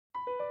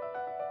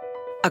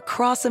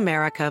Across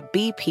America,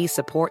 BP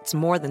supports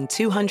more than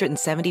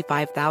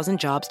 275,000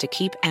 jobs to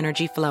keep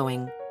energy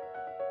flowing.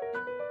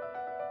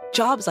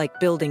 Jobs like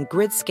building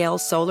grid-scale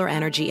solar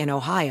energy in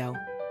Ohio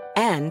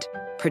and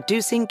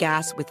producing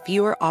gas with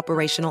fewer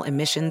operational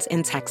emissions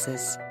in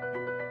Texas.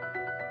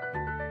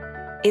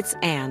 It's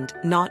and,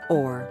 not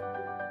or.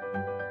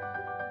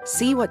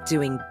 See what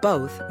doing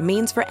both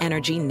means for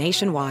energy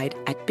nationwide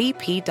at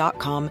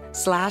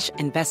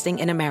bp.com/investing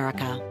in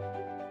America.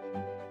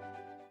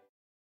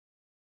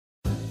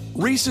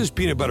 Reese's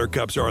peanut butter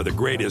cups are the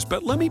greatest,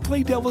 but let me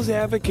play devil's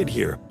advocate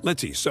here.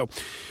 Let's see. So,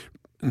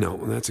 no,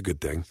 that's a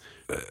good thing.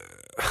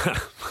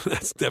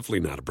 That's definitely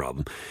not a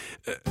problem.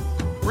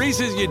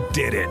 Reese's, you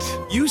did it.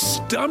 You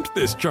stumped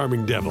this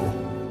charming devil.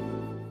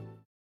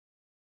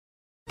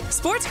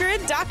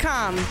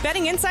 SportsGrid.com.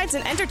 Betting insights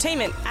and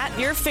entertainment at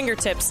your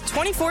fingertips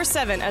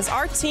 24/7 as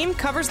our team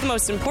covers the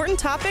most important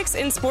topics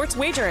in sports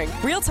wagering.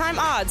 Real-time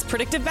odds,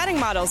 predictive betting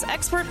models,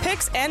 expert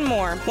picks, and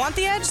more. Want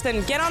the edge?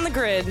 Then get on the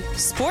grid.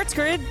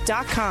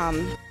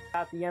 SportsGrid.com.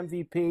 About the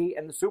MVP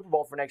and the Super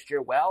Bowl for next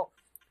year. Well,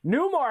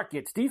 new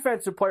markets,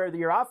 Defensive Player of the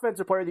Year,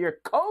 Offensive Player of the Year,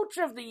 Coach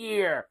of the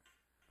Year.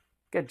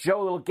 Get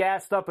Joe a little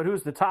gassed up at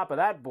who's the top of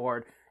that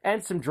board.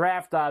 And some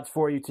draft odds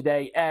for you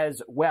today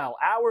as well.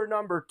 Hour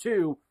number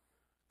 2.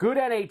 Good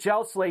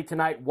NHL slate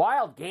tonight.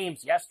 Wild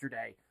games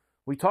yesterday.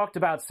 We talked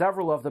about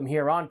several of them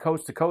here on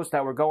Coast to Coast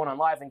that were going on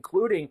live,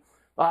 including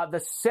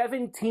the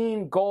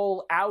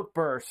 17-goal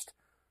outburst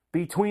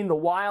between the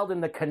Wild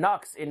and the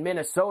Canucks in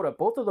Minnesota.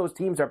 Both of those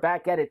teams are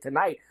back at it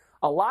tonight.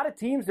 A lot of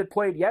teams that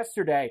played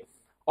yesterday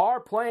are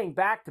playing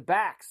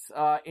back-to-backs,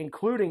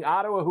 including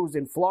Ottawa, who's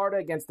in Florida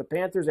against the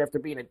Panthers after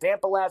being in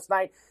Tampa last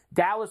night.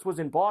 Dallas was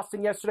in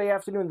Boston yesterday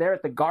afternoon. They're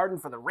at the Garden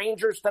for the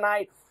Rangers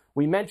tonight.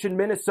 We mentioned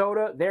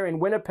Minnesota. They're in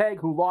Winnipeg,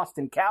 who lost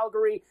in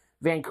Calgary.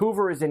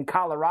 Vancouver is in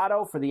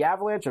Colorado for the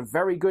Avalanche, a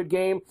very good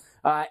game.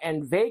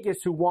 And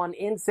Vegas, who won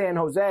in San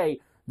Jose,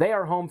 they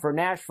are home for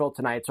Nashville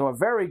tonight. So a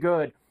very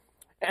good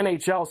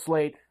NHL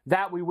slate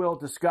that we will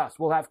discuss.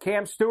 We'll have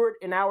Cam Stewart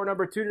in hour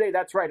number 2 today.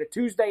 That's right, a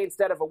Tuesday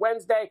instead of a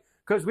Wednesday,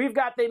 because we've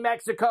got the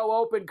Mexico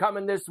Open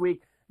coming this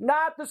week.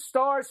 Not the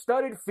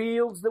star-studded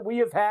fields that we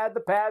have had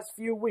the past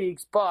few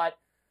weeks, but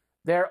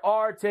there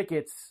are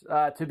tickets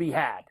to be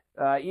had.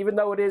 Even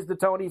though it is the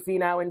Tony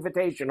Finau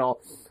Invitational,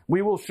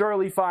 we will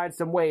surely find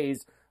some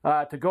ways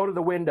to go to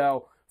the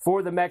window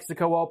for the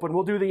Mexico Open.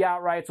 We'll do the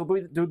outrights.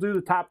 We'll do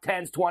the top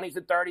 10s, 20s,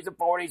 and 30s, and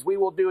 40s. We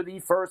will do the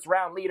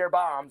first-round leader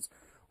bombs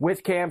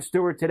with Cam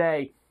Stewart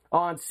today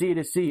on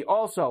C2C.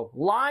 Also,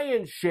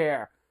 Lion's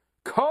Share,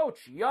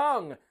 Coach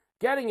Young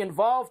getting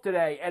involved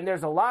today, and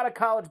there's a lot of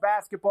college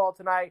basketball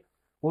tonight.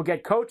 We'll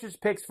get coaches'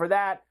 picks for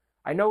that.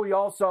 I know he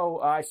also,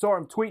 I saw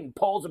him tweeting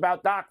polls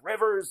about Doc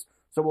Rivers,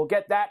 so we'll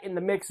get that in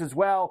the mix as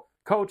well.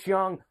 Coach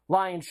Young,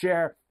 Lion's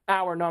Share,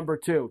 hour number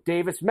 2.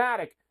 Davis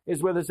Maddock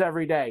is with us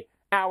every day,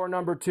 hour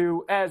number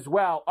 2 as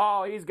well.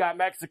 Oh, he's got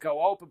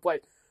Mexico Open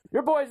plays.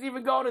 Your boy's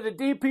even going to the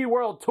DP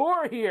World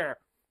Tour here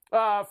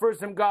for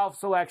some golf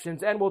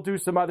selections, and we'll do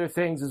some other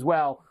things as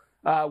well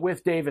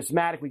with Davis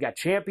Maddock. We got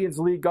Champions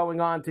League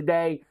going on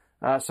today,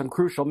 some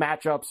crucial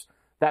matchups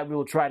that we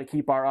will try to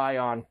keep our eye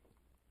on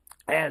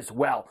as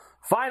well.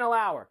 Final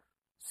hour,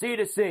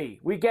 C2C.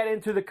 We get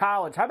into the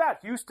college. How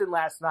about Houston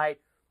last night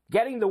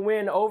getting the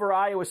win over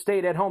Iowa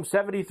State at home,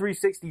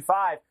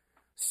 73-65.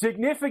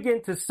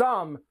 Significant to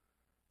some,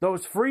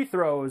 those free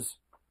throws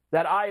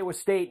that Iowa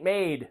State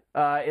made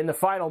in the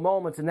final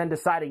moments and then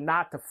deciding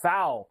not to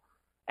foul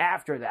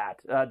after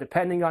that,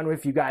 depending on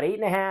if you got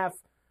 8.5,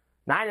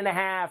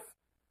 9.5,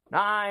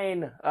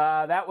 9.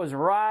 That was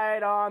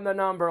right on the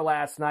number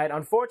last night.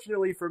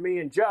 Unfortunately for me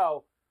and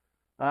Joe,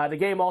 the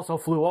game also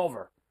flew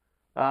over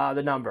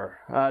the number,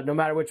 no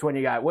matter which one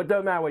you got. What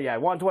doesn't matter what you got.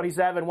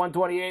 127,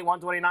 128,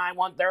 129,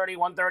 130,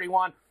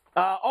 131.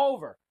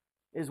 Over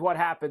is what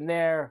happened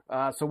there.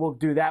 So we'll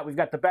do that. We've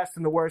got the best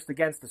and the worst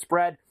against the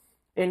spread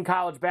in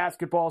college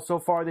basketball so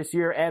far this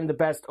year, and the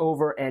best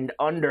over and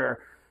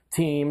under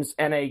teams,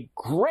 and a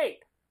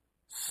great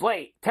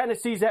slate.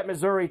 Tennessee's at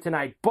Missouri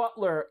tonight.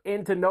 Butler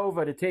into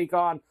Nova to take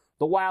on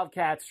the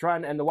Wildcats.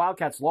 And the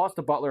Wildcats lost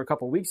to Butler a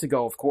couple weeks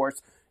ago, of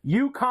course.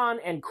 UConn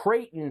and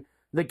Creighton,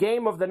 the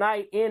game of the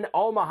night in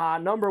Omaha.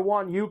 Number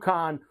 1,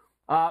 UConn.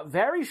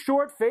 Very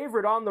short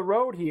favorite on the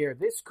road here.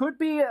 This could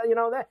be,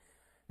 that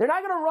they're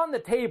not going to run the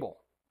table.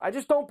 I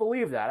just don't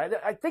believe that.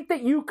 I think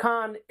that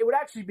UConn, it would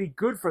actually be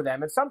good for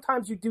them. And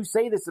sometimes you do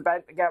say this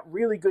about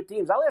really good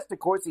teams. I'll ask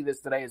Decourcy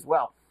this today as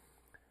well.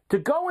 To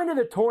go into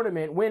the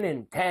tournament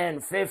winning 10,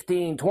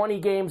 15, 20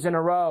 games in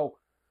a row,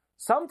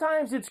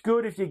 sometimes it's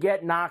good if you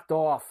get knocked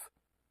off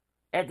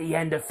at the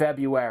end of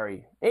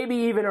February, maybe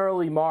even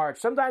early March.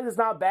 Sometimes it's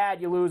not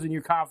bad you lose in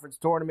your conference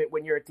tournament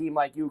when you're a team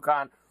like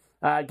UConn.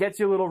 Gets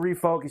you a little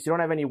refocused. You don't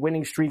have any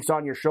winning streaks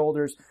on your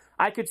shoulders.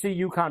 I could see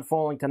UConn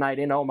falling tonight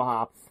in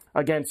Omaha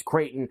against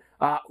Creighton.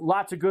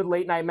 Lots of good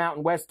late-night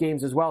Mountain West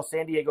games as well.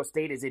 San Diego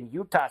State is in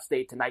Utah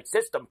State tonight.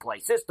 System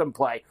play.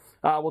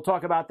 We'll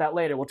talk about that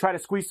later. We'll try to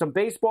squeeze some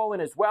baseball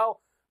in as well.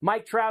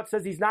 Mike Trout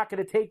says he's not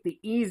going to take the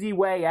easy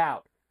way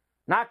out.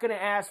 not going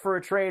to ask for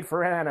a trade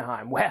for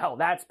Anaheim. Well,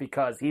 that's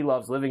because he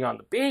loves living on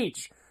the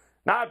beach,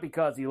 not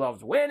because he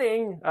loves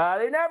winning.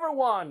 They never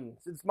won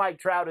since Mike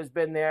Trout has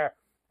been there,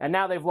 and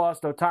now they've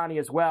lost Ohtani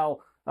as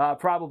well.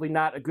 Probably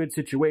not a good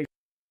situation.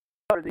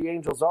 The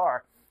Angels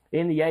are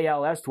in the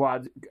AL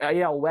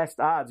West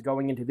odds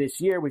going into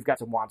this year. We've got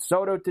some Juan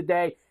Soto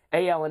today,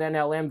 AL and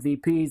NL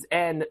MVPs,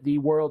 and the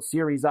World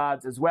Series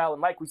odds as well.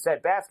 And like we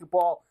said,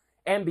 basketball,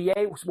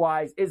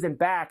 NBA-wise, isn't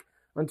back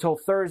until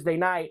Thursday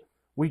night.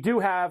 We do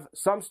have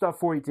some stuff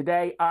for you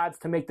today, odds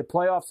to make the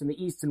playoffs in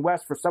the East and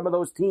West for some of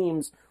those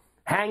teams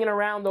hanging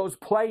around those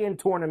play-in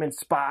tournament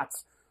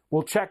spots.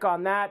 We'll check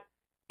on that.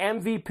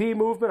 MVP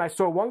movement. I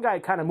saw one guy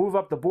kind of move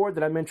up the board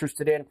that I'm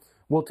interested in.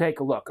 We'll take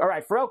a look. All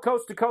right, Ferrall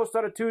Coast to Coast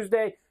on a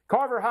Tuesday.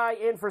 Carver High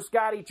in for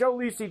Scotty. Joe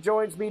Lisi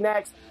joins me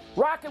next.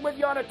 Rocking with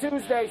you on a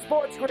Tuesday.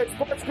 Sports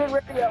Grid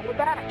Radio. We're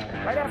back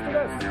right after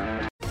this.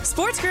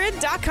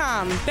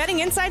 SportsGrid.com. Betting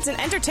insights and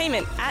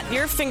entertainment at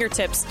your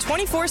fingertips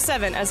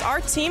 24/7 as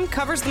our team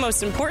covers the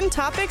most important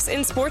topics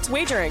in sports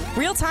wagering.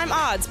 Real-time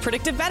odds,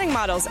 predictive betting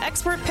models,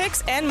 expert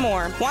picks, and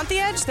more. Want the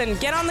edge? Then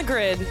get on the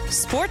grid.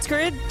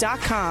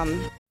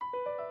 SportsGrid.com.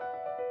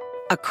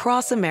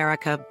 Across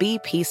America,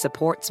 BP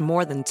supports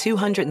more than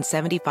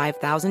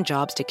 275,000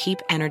 jobs to keep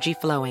energy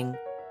flowing.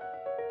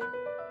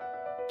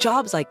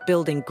 Jobs like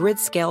building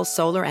grid-scale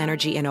solar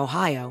energy in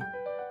Ohio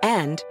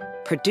and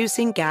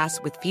producing gas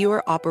with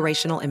fewer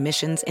operational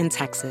emissions in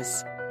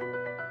Texas.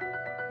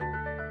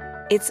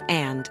 It's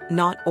and,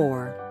 not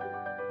or.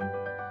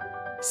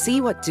 See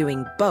what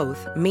doing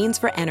both means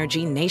for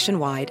energy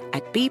nationwide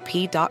at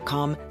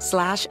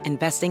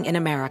bp.com/investing in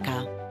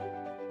America.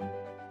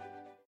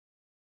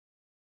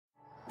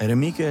 At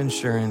Amica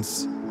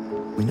Insurance,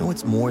 we know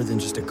it's more than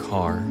just a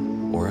car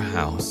or a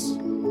house.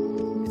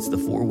 It's the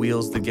four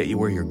wheels that get you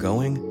where you're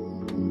going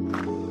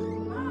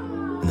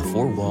and the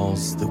four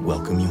walls that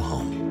welcome you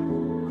home.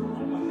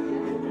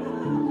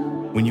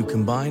 When you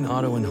combine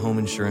auto and home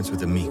insurance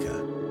with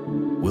Amica,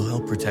 we'll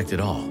help protect it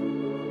all.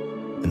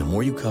 And the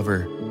more you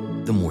cover,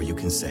 the more you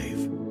can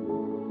save.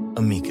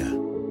 Amica.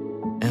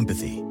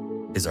 Empathy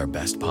is our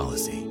best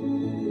policy.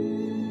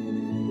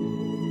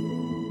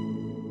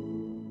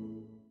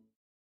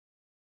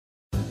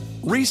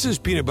 Reese's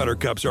peanut butter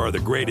cups are the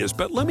greatest,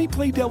 but let me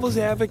play devil's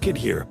advocate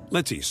here.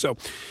 Let's see. So,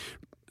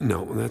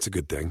 no, that's a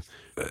good thing.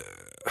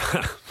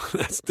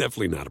 That's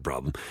definitely not a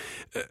problem.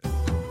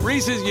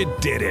 Reese's, you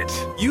did it.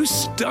 You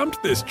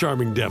stumped this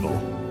charming devil.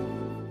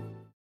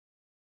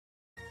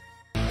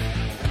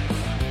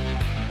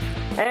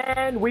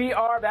 And we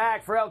are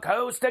back for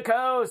Coast to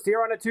Coast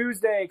here on a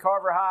Tuesday.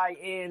 Carver High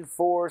in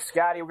for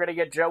Scotty. We're going to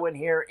get Joe in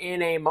here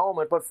in a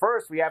moment. But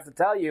first, we have to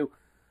tell you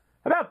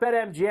about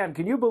BetMGM.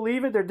 Can you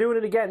believe it? They're doing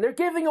it again. They're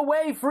giving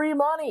away free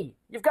money.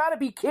 You've got to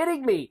be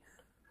kidding me.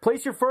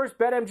 Place your first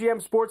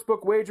BetMGM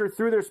Sportsbook wager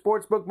through their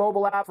Sportsbook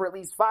mobile app for at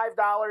least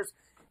 $5,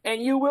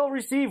 and you will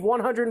receive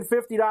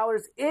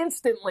 $150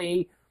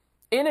 instantly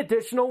in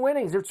additional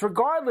winnings. It's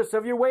regardless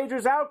of your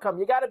wager's outcome.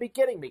 You got to be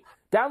kidding me.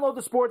 Download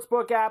the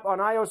Sportsbook app on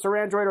iOS or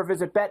Android or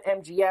visit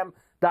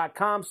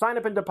BetMGM.com. Sign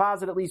up and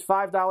deposit at least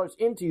 $5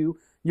 into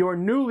your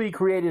newly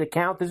created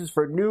account. This is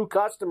for new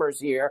customers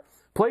here.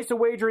 Place a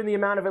wager in the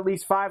amount of at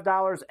least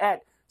 $5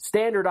 at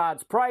standard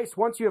odds price.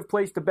 Once you have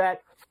placed a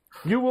bet,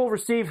 you will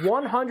receive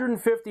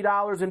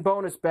 $150 in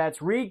bonus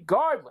bets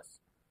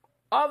regardless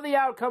of the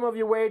outcome of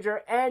your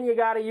wager, and you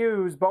got to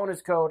use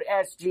bonus code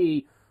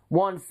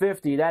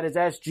SG150. That is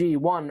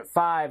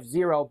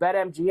SG150.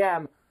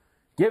 BetMGM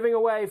giving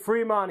away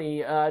free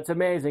money. It's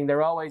amazing.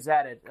 They're always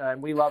at it,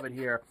 and we love it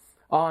here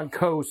on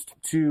Coast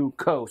to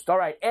Coast. All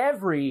right,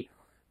 every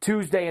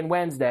Tuesday and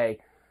Wednesday,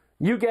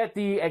 you get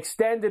the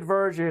extended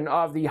version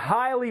of the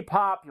highly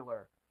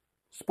popular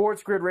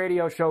Sports Grid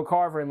radio show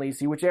Carver and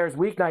Lisi, which airs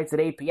weeknights at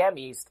 8 p.m.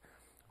 East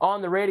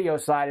on the radio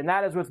side, and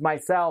that is with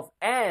myself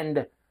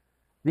and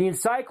the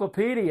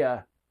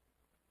encyclopedia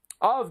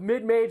of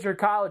mid-major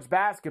college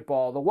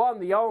basketball, the one,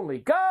 the only.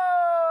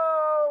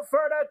 Go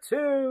for the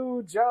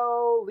two,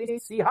 Joe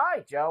Lisi.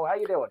 Hi, Joe. How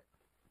you doing?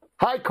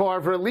 Hi,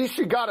 Carver. At least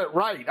you got it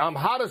right. I'm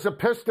hot as a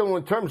pistol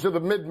in terms of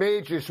the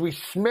mid-majors. We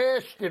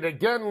smashed it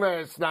again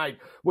last night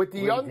with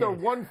the under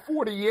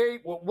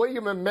 148 with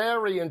William and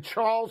Mary and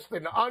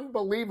Charleston.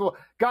 Unbelievable.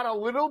 Got a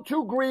little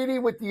too greedy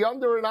with the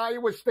under in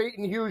Iowa State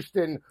and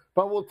Houston,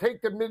 but we'll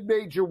take the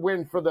mid-major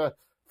win for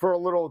a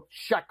little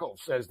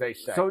shekels, as they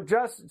say. So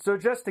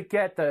just to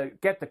get the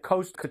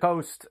coast to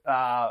coast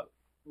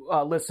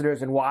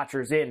listeners and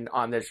watchers in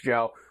on this,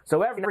 Joe.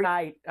 So every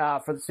night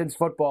since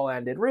football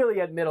ended, really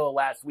at middle of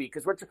last week,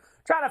 because we're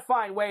trying to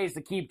find ways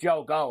to keep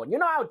Joe going. You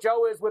know how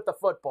Joe is with the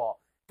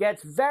football.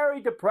 Gets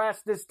very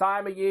depressed this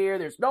time of year.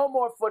 There's no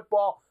more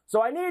football.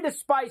 So I needed to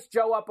spice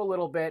Joe up a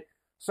little bit.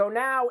 So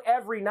now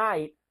every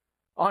night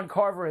on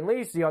Carver and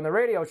Lisi on the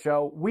radio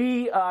show,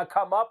 we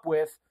come up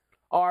with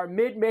our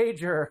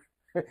mid-major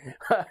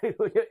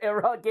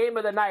game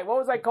of the night. What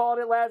was I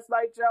calling it last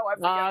night, Joe?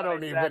 I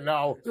don't even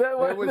know.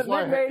 It was the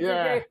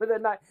mid-major game of the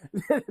night.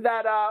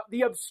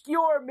 The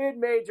obscure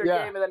mid-major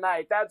game of the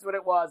night. That's what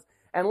it was.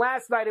 And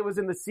last night it was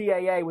in the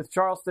CAA with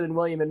Charleston and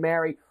William and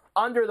Mary.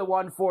 under the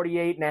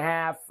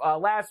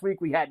 148.5. Last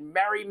week we had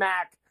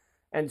Merrimack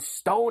and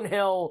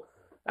Stonehill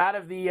out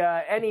of the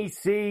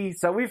NEC.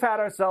 So we've had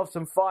ourselves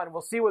some fun.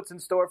 We'll see what's in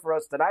store for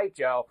us tonight,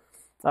 Joe,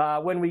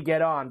 when we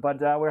get on. But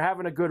we're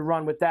having a good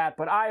run with that.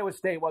 But Iowa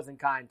State wasn't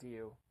kind to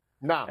you.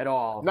 No. At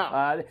all.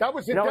 No. That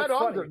was a dead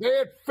under. They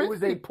had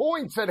 50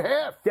 points at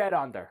half. Dead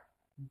under.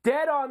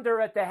 Dead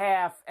under at the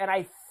half. And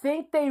I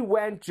think they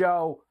went,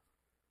 Joe,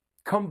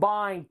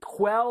 combined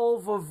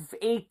 12 of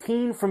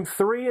 18 from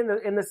three in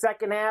the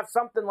second half,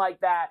 something like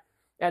that.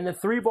 And the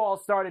three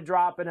balls started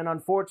dropping, and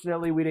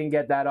unfortunately we didn't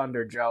get that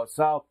under, Joe.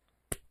 So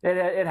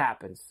it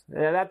happens.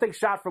 That thing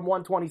shot from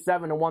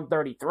 127 to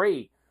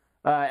 133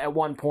 at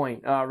one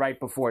point right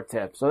before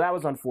tip. So that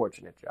was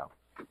unfortunate, Joe.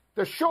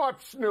 The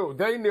Sharps knew.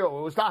 They knew.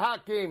 It was the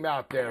hot game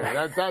out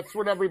there. That's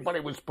what everybody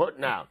was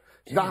putting out.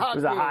 It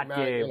was a hot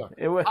game.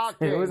 It was a hot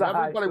game.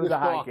 Everybody was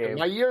talking.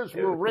 My ears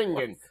were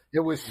ringing. It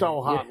was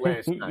so hot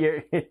last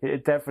night.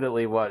 It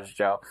definitely was,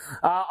 Joe.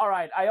 All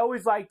right. I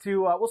always like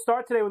to we'll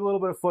start today with a little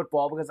bit of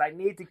football because I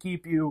need to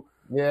keep you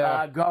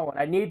going.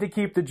 I need to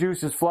keep the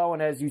juices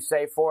flowing, as you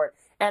say, for it.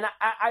 And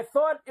I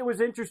thought it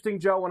was interesting,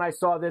 Joe, when I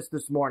saw this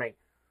morning,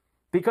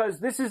 because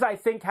this is, I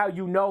think, how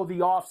you know the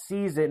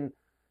offseason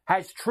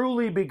has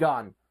truly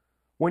begun.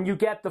 When you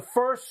get the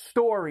first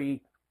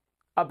story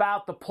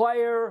about the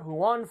player who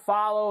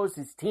unfollows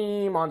his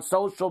team on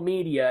social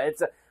media.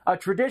 It's a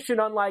tradition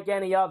unlike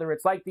any other.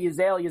 It's like the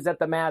azaleas at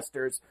the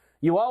Masters.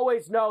 You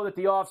always know that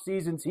the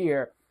offseason's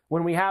here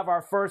when we have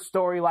our first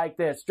story like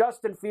this.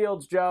 Justin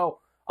Fields, Joe,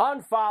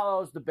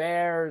 unfollows the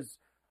Bears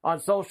on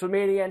social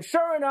media. And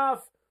sure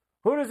enough,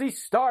 who does he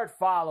start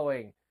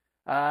following?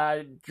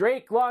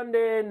 Drake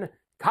London,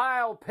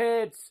 Kyle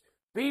Pitts,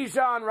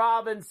 Bijan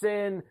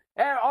Robinson,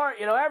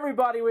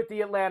 everybody with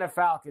the Atlanta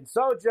Falcons.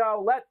 So,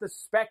 Joe, let the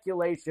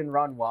speculation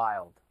run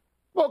wild.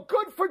 Well,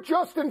 good for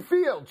Justin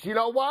Fields. You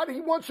know what?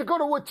 He wants to go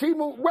to a team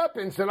with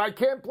weapons, and I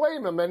can't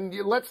blame him. And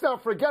let's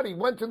not forget, he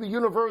went to the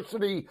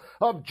University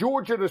of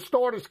Georgia to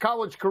start his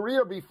college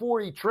career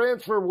before he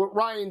transferred with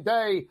Ryan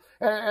Day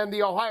and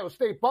the Ohio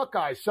State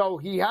Buckeyes. So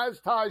he has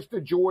ties to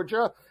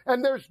Georgia,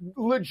 and there's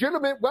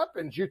legitimate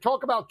weapons. You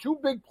talk about two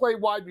big play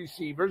wide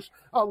receivers,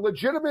 a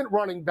legitimate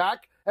running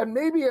back, and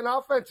maybe an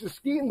offensive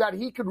scheme that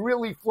he could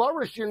really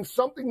flourish in,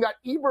 something that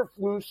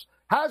Eberflus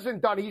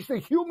hasn't done. He's the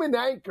human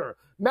anchor.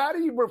 Matt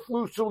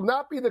Eberflus will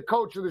not be the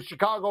coach of the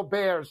Chicago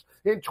Bears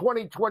in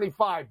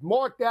 2025.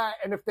 Mark that,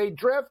 and if they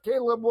draft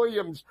Caleb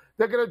Williams,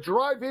 they're going to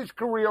drive his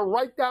career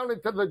right down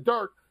into the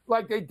dirt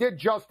like they did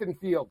Justin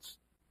Fields.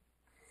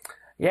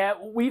 Yeah,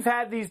 we've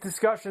had these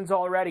discussions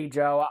already,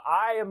 Joe.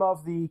 I am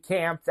of the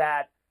camp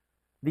that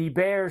the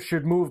Bears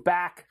should move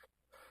back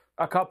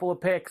a couple of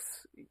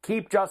picks,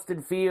 keep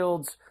Justin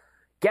Fields,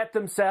 get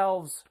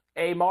themselves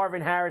a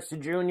Marvin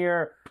Harrison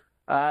Jr.,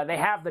 they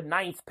have the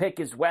 9th pick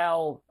as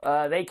well.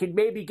 They could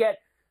maybe get,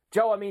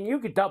 Joe, I mean, you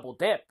could double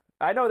dip.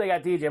 I know they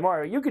got DJ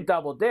Moore. You could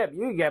double dip.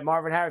 You could get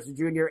Marvin Harrison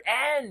Jr.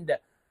 and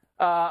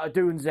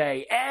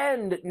Dunze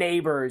and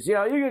Neighbors.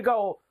 You could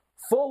go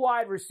full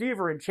wide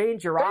receiver and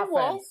change your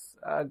offense.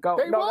 I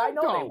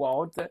know they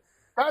won't.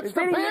 That's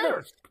the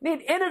Bears.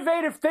 Need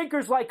innovative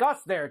thinkers like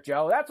us there,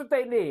 Joe. That's what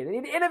they need. They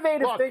need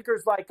innovative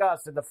thinkers like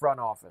us in the front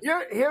office.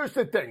 Here's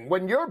the thing.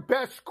 When your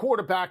best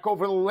quarterback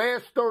over the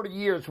last 30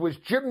 years was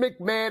Jim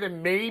McMahon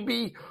and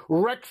maybe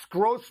Rex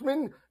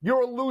Grossman,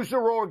 you're a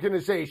loser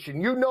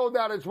organization. You know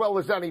that as well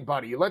as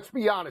anybody. Let's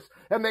be honest.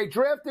 And they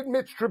drafted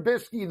Mitch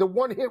Trubisky, the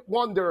one-hit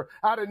wonder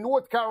out of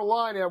North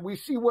Carolina, and we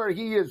see where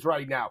he is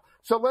right now.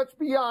 So let's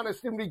be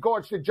honest in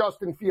regards to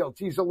Justin Fields.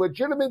 He's a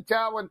legitimate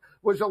talent,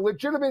 was a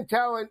legitimate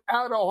talent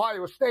out of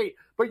Ohio State.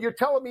 But you're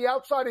telling me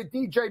outside of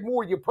DJ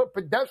Moore, you put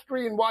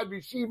pedestrian wide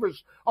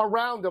receivers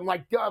around him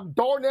like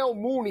Darnell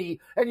Mooney,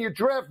 and you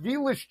draft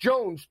Velus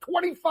Jones,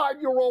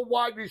 25-year-old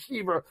wide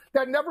receiver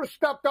that never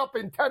stepped up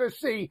in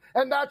Tennessee,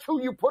 and that's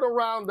who you put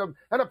around him,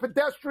 and a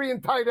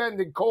pedestrian tight end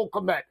in Cole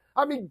Kmet.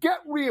 I mean, get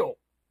real.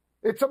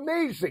 It's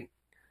amazing.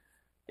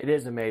 It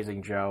is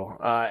amazing, Joe,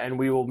 and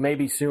we will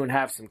maybe soon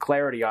have some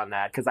clarity on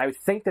that, because I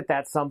think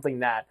that's something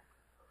that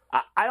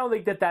I don't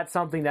think that's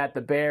something that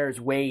the Bears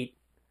wait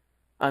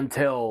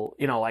until,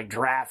 like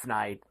draft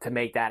night to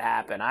make that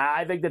happen.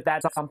 I think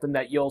that's something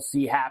that you'll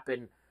see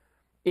happen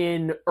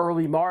in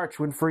early March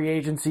when free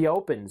agency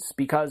opens,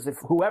 because if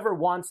whoever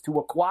wants to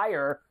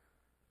acquire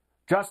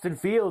Justin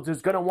Fields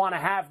is going to want to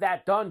have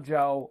that done,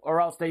 Joe, or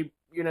else they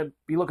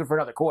be looking for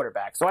another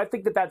quarterback. So I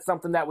think that's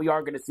something that we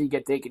are going to see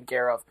get taken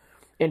care of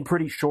in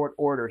pretty short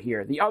order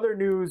here. The other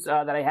news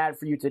that I had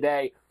for you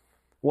today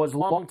was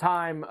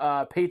longtime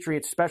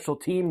Patriots special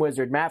team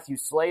wizard Matthew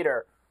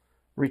Slater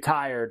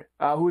retired,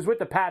 who was with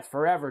the Pats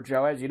forever,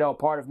 Joe, as you know,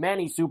 part of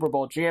many Super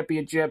Bowl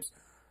championships,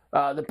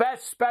 the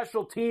best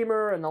special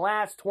teamer in the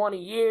last 20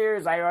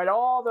 years. I read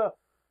all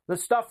the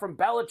stuff from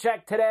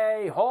Belichick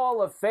today,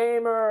 Hall of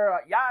Famer,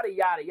 yada,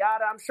 yada,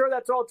 yada. I'm sure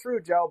that's all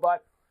true, Joe,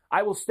 but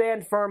I will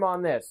stand firm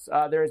on this.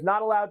 There is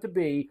not allowed to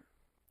be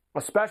a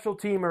special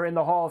teamer in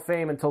the Hall of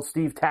Fame until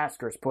Steve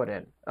Tasker's put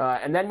in.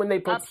 And then when they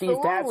put Steve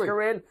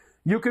Tasker in,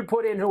 you could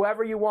put in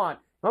whoever you want.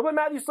 I'll put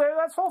Matthew Slater.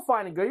 That's all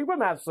fine and good. You put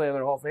Matthew Slater in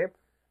the Hall of Fame.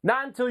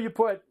 Not until you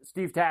put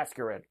Steve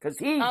Tasker in, because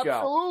he,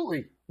 Joe,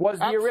 was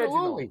the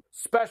original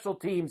special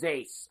teams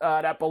ace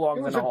that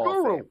belongs in the Hall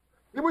of Fame.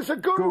 He was a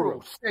guru.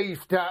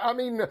 Steve. I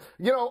mean,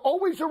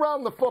 always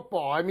around the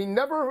football. I mean,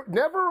 never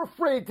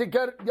afraid to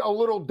get a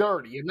little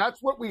dirty. And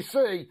that's what we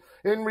see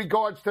in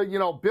regards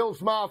to,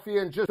 Bills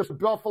Mafia and just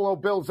Buffalo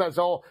Bills as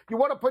a whole. You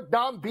want to put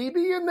Don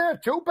Beebe in there,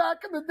 too, back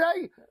in the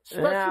day?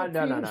 Special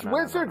teams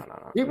wizard?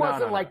 He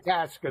wasn't like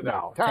Tasker,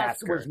 though.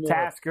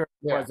 Tasker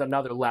was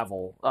another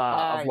level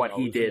of what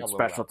he did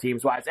special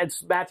teams-wise. And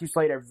Matthew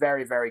Slater,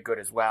 very, very good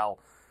as well.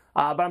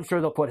 But I'm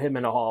sure they'll put him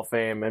in the Hall of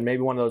Fame, and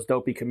maybe one of those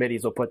dopey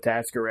committees will put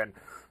Tasker in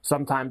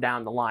sometime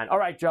down the line. All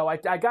right, Joe, I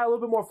got a little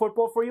bit more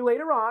football for you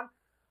later on.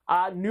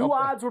 New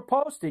odds were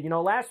posted.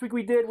 Last week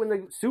we did when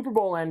the Super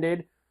Bowl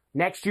ended,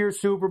 next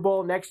year's Super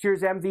Bowl, next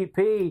year's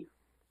MVP.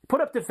 Put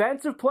up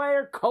defensive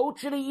player,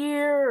 coach of the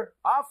year,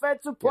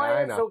 offensive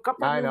player. So a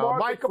couple of new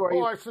markets Micah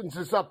Parsons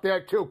is up there,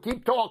 too.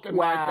 Keep talking,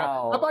 Micah.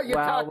 How about you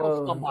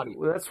tackle somebody?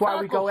 That's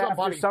why we go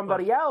after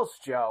somebody else,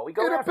 Joe. We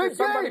go after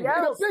somebody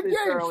else this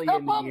early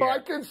in the year.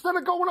 Micah, instead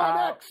of going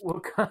on X.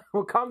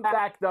 We'll come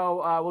back,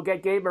 though. We'll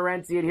get Gabe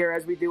Morency in here,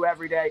 as we do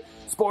every day.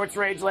 Sports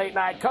Rage Late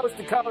Night, coast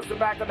to coast. We're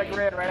back on the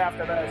grid right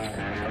after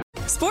this.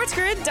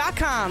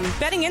 SportsGrid.com.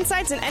 Betting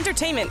insights and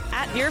entertainment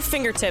at your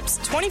fingertips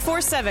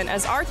 24/7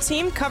 as our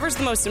team covers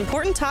the most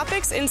important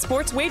topics in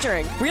sports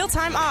wagering.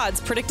 Real-time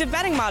odds, predictive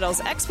betting models,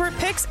 expert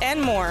picks,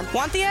 and more.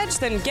 Want the edge?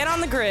 Then get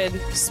on the grid.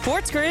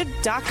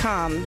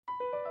 SportsGrid.com.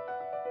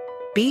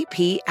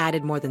 BP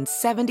added more than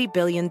 $70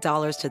 billion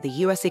to the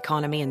U.S.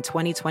 economy in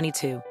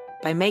 2022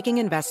 by making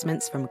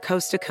investments from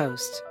coast to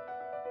coast.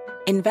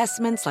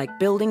 Investments like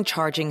building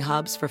charging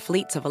hubs for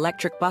fleets of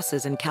electric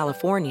buses in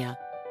California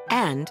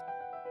and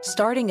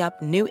starting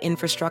up new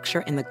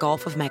infrastructure in the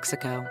Gulf of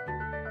Mexico.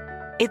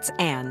 It's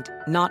and,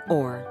 not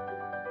or.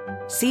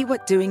 See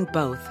what doing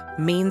both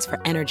means for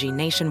energy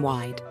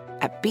nationwide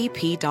at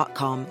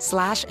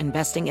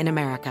bp.com/investing in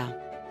America.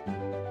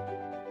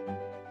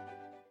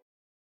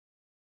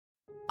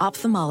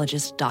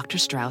 Ophthalmologist Dr.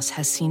 Strauss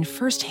has seen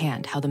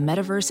firsthand how the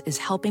metaverse is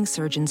helping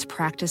surgeons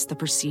practice the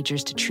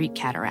procedures to treat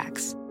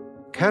cataracts.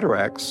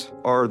 Cataracts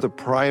are the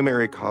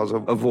primary cause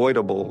of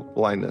avoidable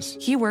blindness.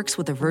 He works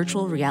with a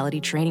virtual reality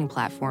training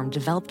platform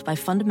developed by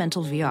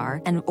Fundamental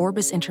VR and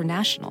Orbis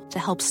International to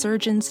help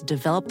surgeons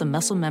develop the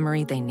muscle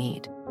memory they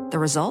need. The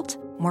result?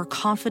 More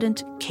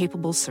confident,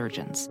 capable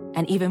surgeons.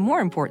 And even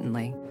more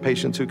importantly,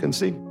 patients who can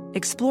see.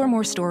 Explore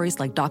more stories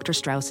like Dr.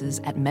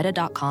 Strauss's at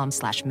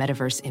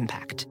meta.com/metaverse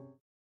impact.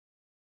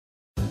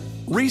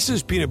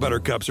 Reese's peanut butter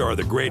cups are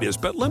the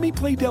greatest, but let me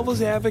play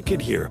devil's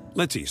advocate here.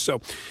 Let's see.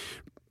 So,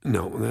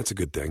 no, that's a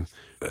good thing.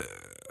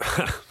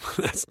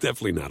 That's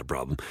definitely not a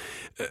problem.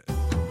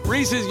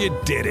 Reese's, you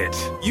did it.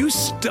 You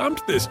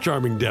stumped this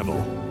charming devil.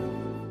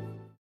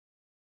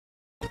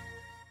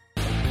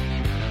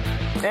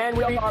 And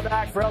we are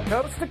back from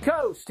Coast to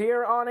Coast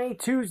here on a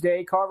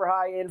Tuesday. Carver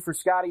High in for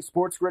Scotty,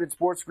 Sports Grid and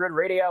Sports Grid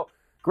Radio.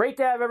 Great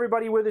to have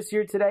everybody with us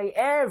here today.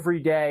 Every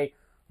day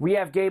we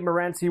have Gabe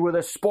Morency with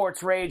us,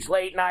 Sports Rage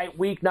Late Night,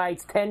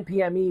 weeknights, 10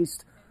 p.m.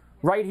 East.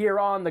 Right here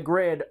on the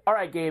grid. All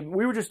right, Gabe,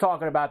 we were just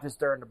talking about this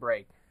during the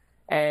break.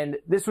 And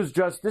this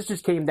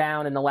just came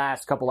down in the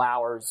last couple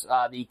hours.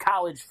 The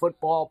college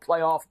football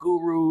playoff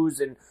gurus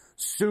and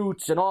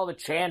suits and all the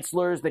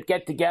chancellors that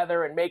get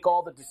together and make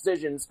all the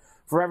decisions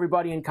for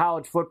everybody in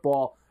college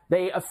football,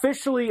 they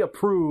officially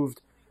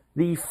approved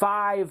the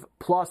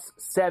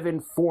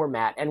 5+7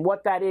 format. And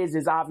what that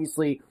is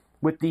obviously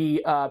with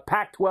the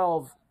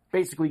Pac-12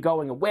 basically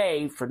going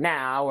away for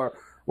now, or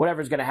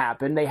whatever's going to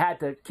happen, they had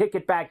to kick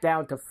it back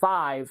down to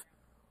 5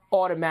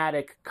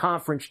 automatic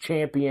conference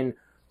champion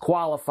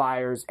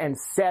qualifiers and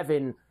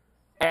 7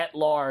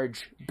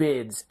 at-large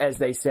bids, as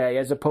they say,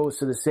 as opposed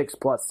to the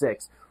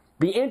 6+6.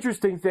 The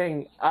interesting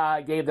thing,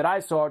 Gabe, that I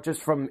saw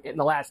just from in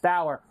the last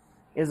hour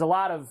is a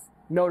lot of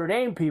Notre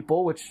Dame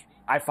people, which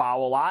I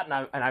follow a lot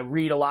and I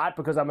read a lot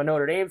because I'm a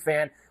Notre Dame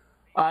fan,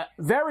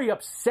 very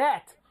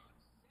upset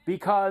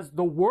because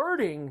the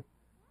wording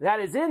that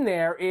is in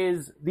there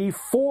is the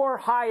 4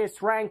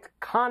 highest-ranked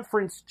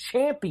conference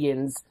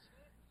champions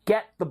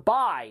get the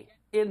bye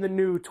in the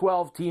new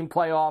 12-team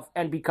playoff,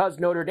 and because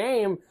Notre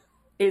Dame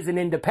is an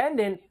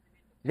independent,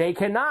 they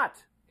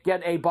cannot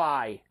get a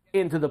bye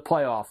into the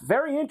playoff.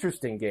 Very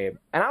interesting, Gabe,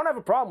 and I don't have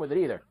a problem with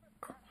it either.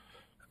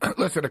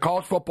 Listen, the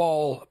College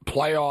Football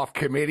Playoff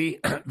Committee,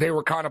 they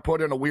were kind of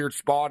put in a weird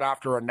spot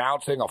after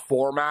announcing a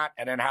format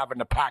and then having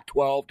the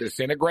Pac-12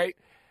 disintegrate,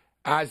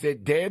 as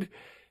it did.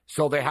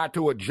 So they had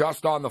to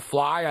adjust on the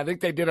fly. I think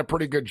they did a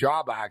pretty good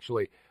job,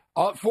 actually.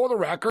 For the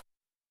record,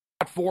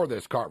 not for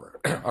this, Carver,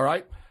 all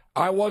right?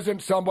 I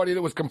wasn't somebody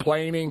that was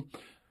complaining.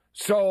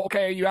 So,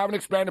 okay, you have an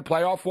expanded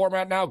playoff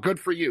format now. Good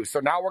for you.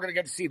 So now we're going to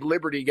get to see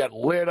Liberty get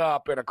lit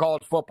up in a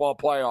college football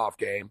playoff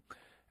game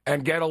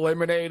and get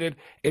eliminated.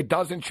 It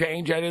doesn't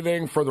change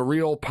anything for the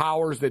real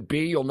powers that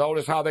be. You'll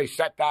notice how they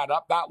set that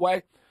up that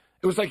way.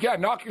 It was like, yeah,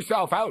 knock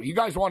yourself out. You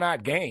guys want to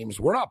add games.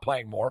 We're not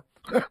playing more,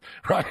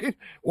 right?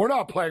 We're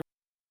not playing.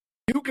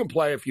 You can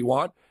play if you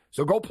want.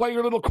 So go play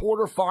your little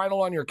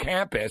quarterfinal on your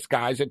campus,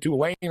 guys, at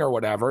Tulane or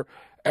whatever,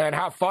 and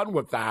have fun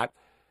with that.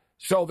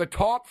 So the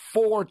top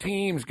 4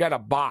 teams get a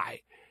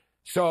bye.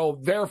 So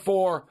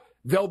therefore,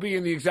 they'll be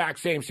in the exact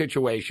same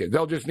situation.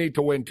 They'll just need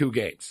to win 2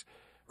 games,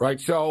 right?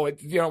 So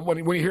when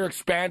you hear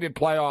expanded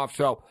playoffs,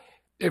 so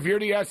if you're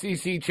the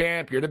SEC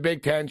champ, you're the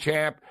Big Ten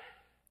champ.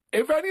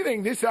 If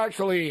anything, this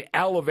actually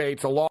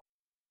elevates a lot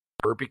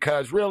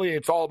because really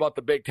it's all about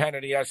the Big Ten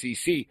and the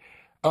SEC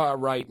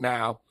right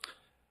now.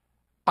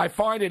 I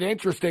find it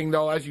interesting,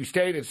 though, as you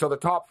stated, so the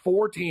top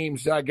 4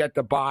 teams get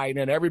the bye, and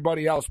then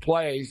everybody else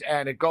plays,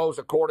 and it goes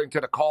according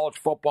to the college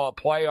football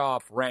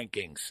playoff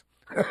rankings.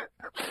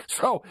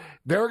 So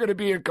they're going to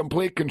be in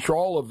complete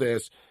control of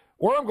this.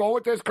 Where I'm going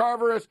with this,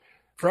 Carver, is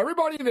for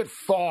everybody that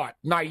thought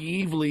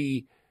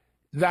naively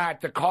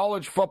that the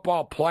college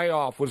football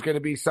playoff was going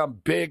to be some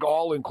big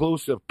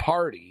all-inclusive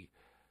party,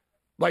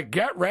 like,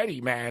 get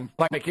ready, man.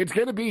 Like, it's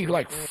going to be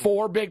like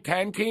 4 Big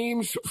Ten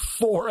teams,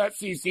 4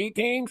 SEC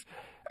teams,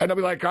 and they'll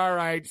be like, all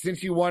right,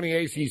 since you won the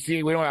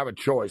ACC, we don't have a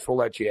choice. We'll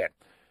let you in.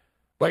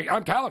 Like,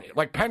 I'm telling you,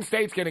 like, Penn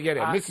State's going to get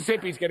in.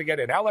 Mississippi's going to get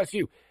in.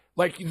 LSU.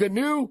 Like, the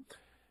new,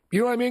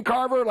 you know what I mean,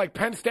 Carver? Like,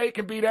 Penn State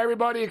can beat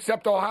everybody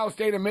except Ohio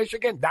State and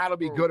Michigan. That'll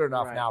be good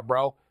enough now,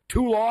 bro.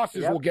 2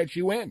 losses will get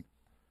you in.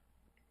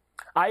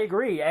 I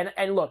agree.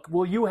 And look,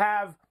 will you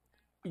have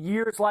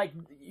years like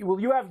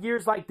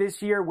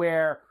this year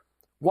where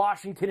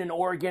Washington and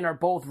Oregon are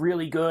both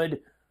really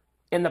good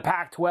in the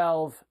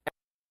Pac-12 and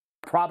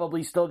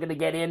probably still going to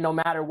get in no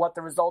matter what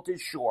the result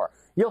is? Sure.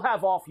 You'll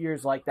have off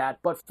years like that.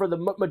 But for the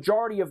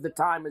majority of the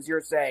time, as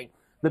you're saying,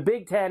 the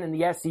Big Ten and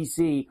the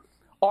SEC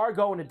are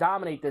going to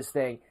dominate this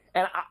thing.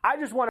 And I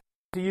just want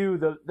to say to you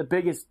the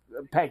biggest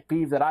pet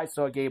peeve that I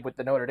saw, Gabe, with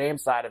the Notre Dame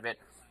side of it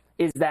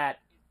is that,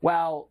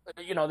 well,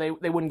 you know,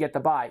 they wouldn't get the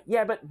bye.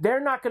 Yeah, but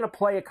they're not going to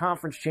play a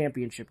conference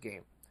championship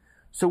game.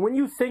 So when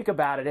you think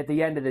about it at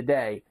the end of the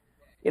day,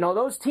 you know,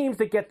 those teams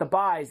that get the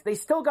byes, they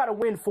still got to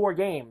win 4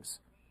 games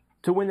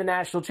to win the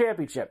national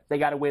championship. They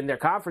got to win their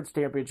conference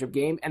championship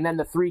game and then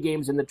the 3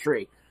 games in the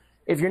tree.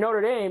 If you're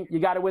Notre Dame, you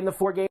got to win the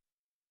 4 games.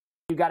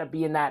 You got to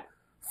be in that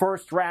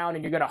first round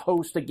and you're going to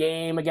host a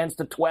game against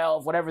the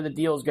 12, whatever the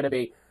deal is going to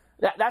be.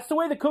 That's the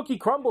way the cookie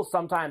crumbles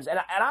sometimes. And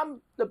I'm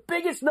the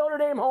biggest Notre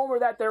Dame homer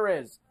that there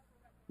is.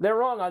 They're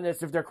wrong on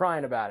this if they're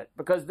crying about it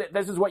because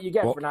this is what you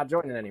get for not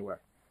joining anywhere.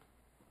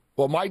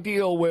 Well, my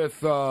deal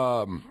with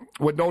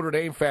Notre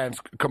Dame fans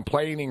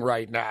complaining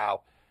right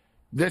now,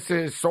 this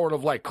is sort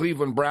of like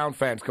Cleveland Brown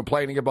fans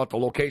complaining about the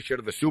location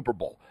of the Super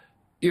Bowl.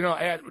 You know,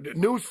 and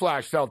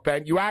newsflash, South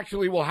Bend, you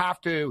actually will have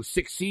to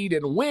succeed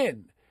and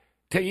win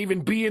to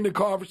even be in the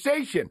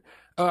conversation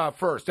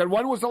first. And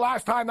when was the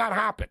last time that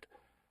happened?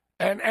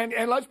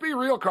 And let's be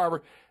real,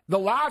 Carver. The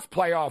last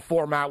playoff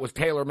format was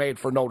tailor-made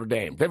for Notre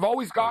Dame. They've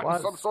always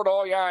gotten some sort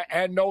of,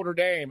 and Notre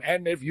Dame,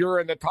 and if you're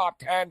in the top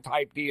 10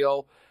 type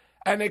deal,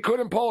 and they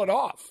couldn't pull it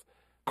off,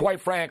 quite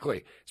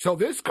frankly. So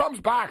this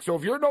comes back. So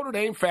if you're a Notre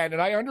Dame fan,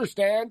 and I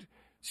understand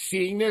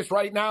seeing this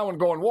right now and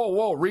going,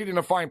 whoa, reading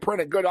the fine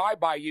print, and good eye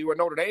by you and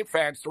Notre Dame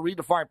fans to read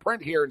the fine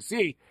print here and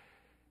see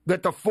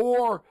that the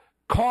 4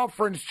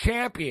 conference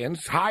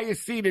champions,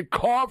 highest seeded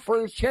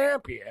conference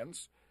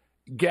champions,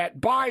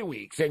 get bye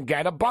weeks and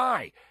get a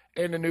bye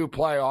in the new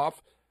playoff.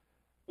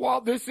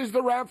 Well, this is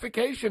the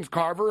ramifications,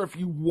 Carver, if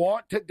you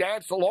want to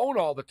dance alone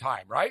all the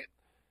time, right?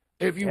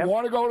 If you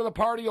want to go to the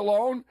party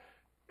alone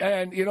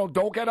and, you know,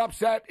 don't get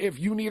upset if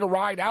you need a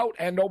ride out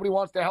and nobody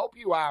wants to help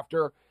you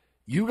after.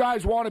 You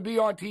guys want to be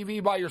on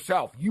TV by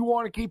yourself. You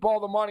want to keep all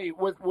the money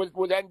with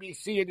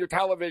NBC in your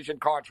television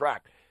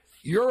contract.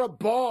 You're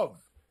above.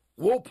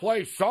 We'll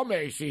play some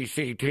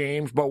ACC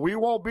teams, but we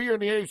won't be in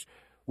the ACC.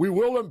 We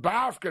will in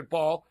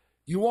basketball.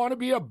 You want to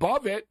be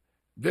above it.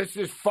 This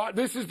is fun.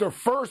 This is the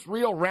first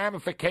real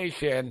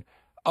ramification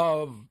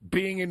of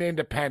being an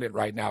independent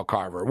right now,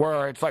 Carver,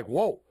 where it's like,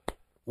 whoa,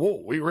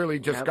 we really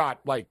just got,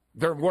 like,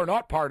 we're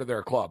not part of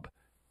their club.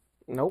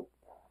 Nope.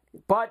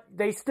 But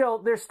there's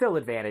still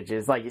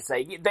advantages, like you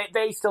say.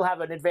 They still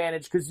have an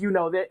advantage because you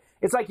know that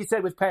it's like you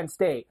said with Penn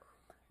State.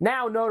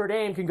 Now Notre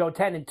Dame can go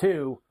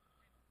 10-2,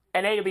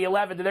 and they can be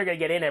 11th, and they're going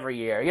to get in every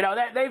year. You know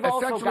they've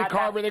also got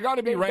Carver. They got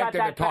to be ranked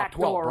in the top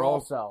 12, bro.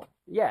 Also,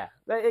 yeah,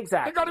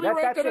 exactly. They got to be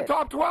ranked in the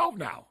top 12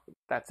 now.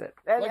 That's it,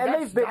 and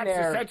they've been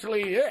there. That's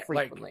essentially it.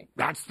 Frequently. Like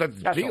that's the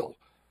deal.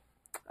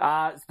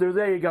 So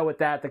there you go with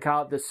that.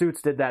 The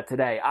Suits did that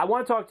today. I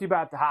want to talk to you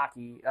about the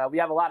hockey. We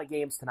have a lot of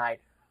games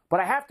tonight. But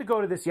I have to go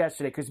to this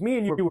yesterday because me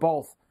and you were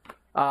both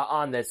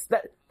on this.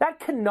 That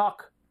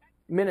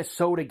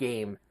Canuck-Minnesota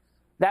game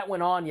that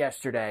went on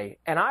yesterday,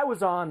 and I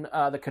was on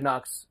the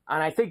Canucks,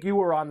 and I think you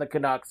were on the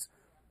Canucks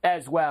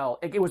as well.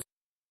 It was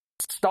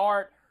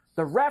start.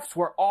 The refs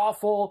were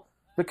awful.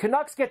 The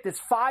Canucks get this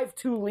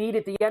 5-2 lead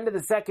at the end of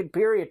the second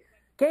period.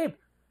 Gabe,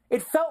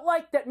 it felt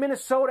like that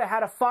Minnesota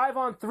had a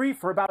 5-on-3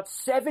 for about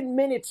 7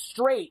 minutes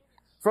straight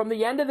from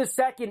the end of the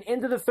second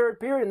into the third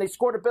period, and they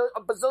scored a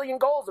bazillion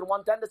goals and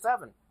won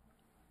 10-7.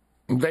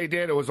 They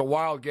did. It was a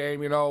wild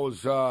game. You know,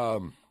 it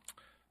was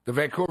the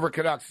Vancouver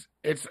Canucks,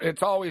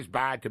 it's always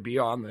bad to be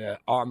on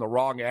the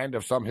wrong end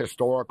of some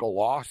historical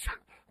loss.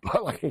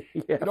 But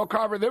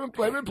Carver, they've been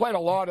playing the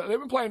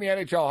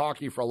NHL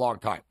hockey for a long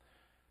time.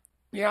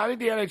 Yeah, I think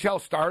the NHL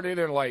started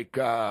in it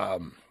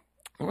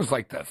was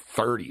like the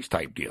 30s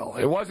type deal.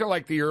 It wasn't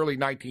like the early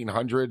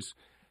 1900s.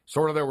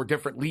 Sort of there were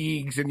different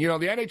leagues, and the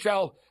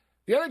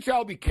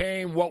NHL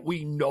became what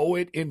we know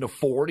it in the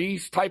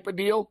 40s type of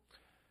deal.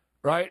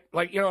 Right?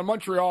 In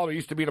Montreal, there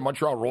used to be the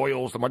Montreal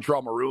Royals, the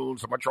Montreal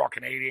Maroons, the Montreal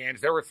Canadiens.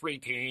 There were 3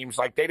 teams.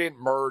 They didn't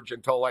merge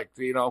until,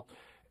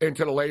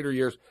 into the later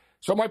years.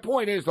 So my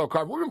point is, though,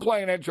 Carver, we've been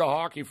playing NHL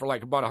hockey for,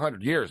 about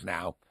 100 years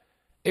now.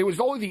 It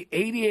was only the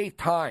 88th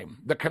time.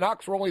 The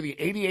Canucks were only the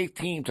 88th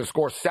team to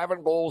score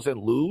 7 goals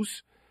and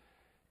lose.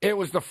 It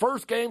was the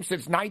first game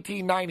since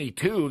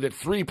 1992 that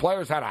 3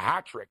 players had a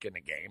hat trick in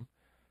the game.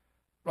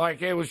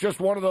 It was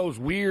just one of those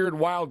weird,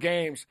 wild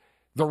games.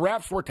 The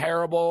refs were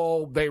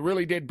terrible. They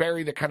really did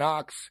bury the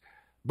Canucks.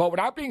 But with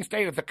that being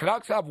stated, the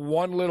Canucks have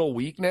one little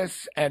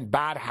weakness and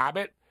bad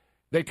habit.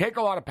 They take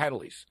a lot of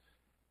penalties.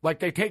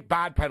 They take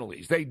bad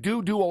penalties. They do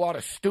a lot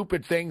of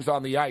stupid things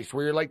on the ice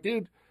where you're like,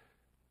 dude,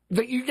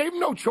 you gave him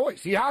no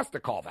choice. He has to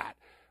call that,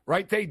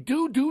 right? They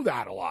do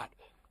that a lot.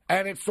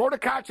 And it's sort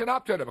of catching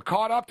up to them. It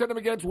caught up to them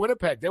against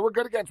Winnipeg. They were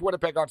good against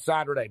Winnipeg on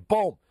Saturday.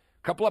 Boom.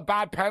 Couple of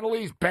bad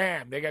penalties.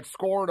 Bam. They get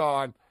scored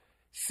on.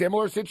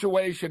 Similar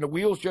situation. The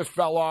wheels just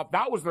fell off.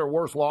 That was their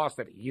worst loss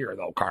of the year,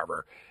 though,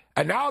 Carver.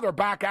 And now they're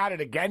back at it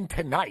again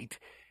tonight.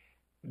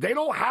 They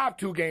don't have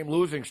 2-game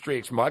losing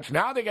streaks much.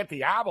 Now they get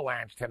the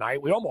Avalanche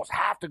tonight. We almost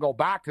have to go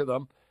back to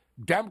them.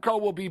 Demko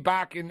will be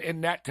back in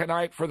net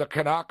tonight for the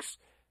Canucks.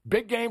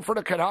 Big game for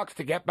the Canucks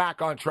to get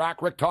back on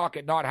track. Rick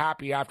Tocchet not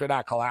happy after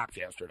that collapse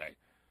yesterday.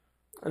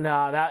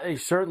 No, that it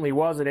certainly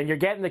wasn't. And you're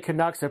getting the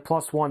Canucks at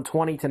plus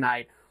 120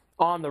 tonight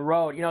on the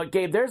road.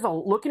 Gabe,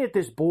 looking at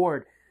this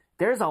board,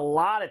 there's a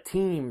lot of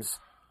teams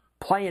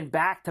playing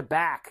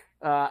back-to-back,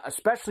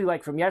 especially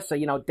from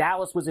yesterday.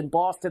 Dallas was in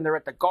Boston. They're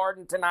at the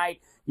Garden tonight.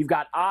 You've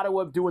got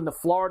Ottawa doing the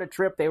Florida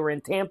trip. They were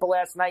in Tampa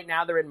last night.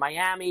 Now they're in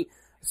Miami.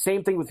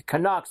 Same thing with the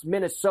Canucks,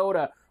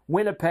 Minnesota,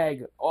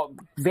 Winnipeg,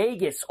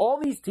 Vegas. All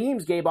these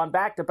teams, Gabe, on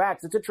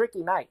back-to-backs. It's a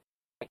tricky night.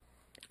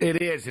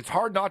 It is. It's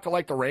hard not to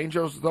like the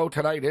Rangers, though,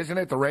 tonight, isn't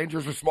it? The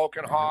Rangers are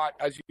smoking hot.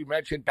 As you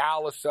mentioned,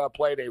 Dallas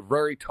played a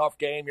very tough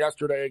game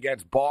yesterday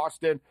against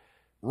Boston.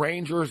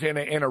 Rangers in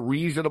a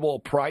reasonable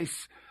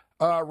price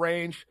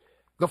range.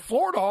 The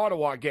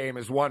Florida-Ottawa game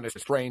is one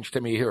that's strange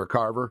to me here,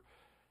 Carver.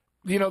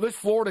 This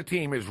Florida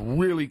team is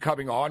really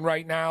coming on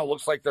right now.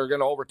 Looks like they're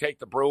going to overtake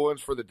the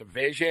Bruins for the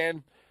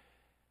division.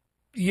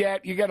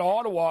 Yet you get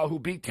Ottawa, who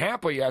beat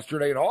Tampa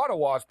yesterday, and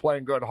Ottawa's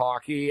playing good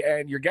hockey,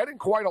 and you're getting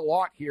quite a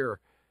lot here.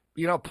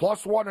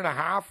 Plus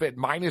 1.5 at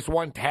minus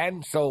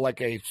 110, so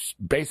a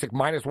basic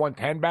minus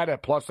 110 bet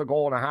at plus a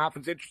goal and a half.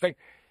 It's interesting.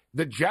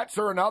 The Jets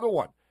are another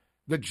one.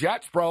 The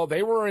Jets, bro,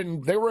 they were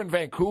in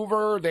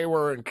Vancouver, they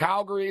were in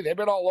Calgary, they've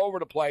been all over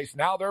the place.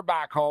 Now they're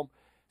back home.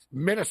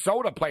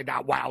 Minnesota played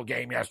that wild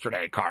game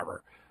yesterday,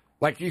 Carver.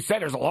 Like you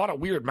said, there's a lot of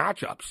weird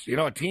matchups.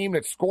 A team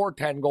that scored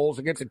 10 goals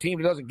against a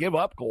team that doesn't give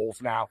up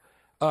goals now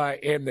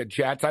in the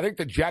Jets. I think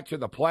the Jets are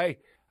the play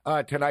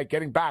tonight,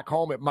 getting back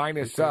home at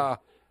minus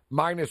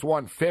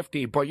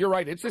 150. But you're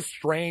right, it's a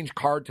strange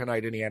card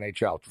tonight in the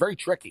NHL. It's very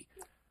tricky.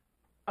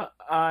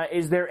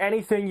 Is there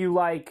anything you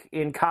like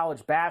in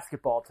college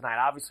basketball tonight?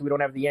 Obviously, we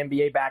don't have the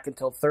NBA back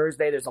until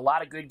Thursday. There's a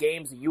lot of good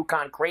games. The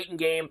UConn-Creighton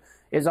game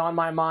is on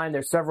my mind.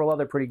 There's several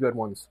other pretty good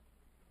ones.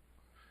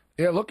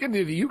 Yeah, look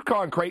into the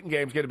UConn-Creighton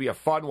game is going to be a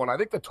fun one. I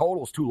think the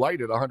total's too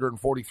light at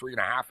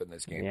 143.5 in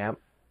this game. Yeah.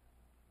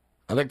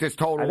 I think this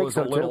total is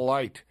a little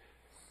light.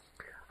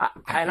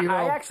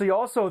 I actually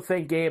also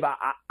think, Gabe,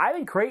 I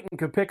think Creighton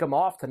could pick them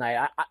off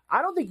tonight.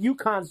 I don't think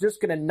UConn's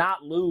just going to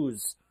not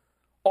lose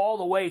all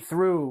the way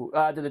through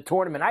to the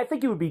tournament. I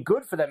think it would be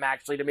good for them,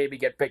 actually, to maybe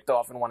get picked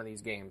off in one of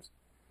these games.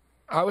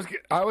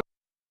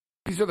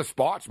 These are the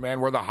spots,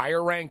 man, where the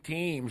higher-ranked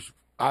teams,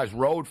 as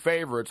road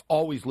favorites,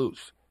 always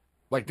lose.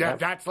 Like that. Yep.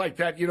 That's like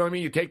that. You know what I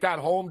mean? You take that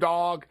home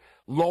dog,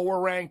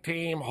 lower-ranked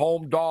team,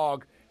 home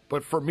dog.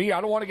 But for me,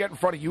 I don't want to get in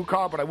front of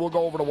UConn, but I will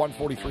go over to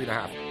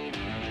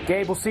 143.5.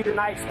 Gabe, we'll see you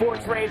tonight.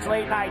 Sports Rage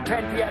late night,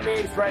 10 p.m.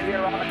 East, right here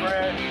on the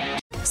Grid.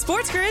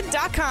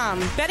 SportsGrid.com.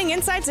 Betting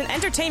insights and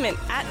entertainment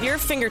at your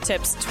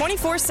fingertips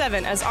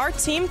 24/7 as our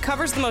team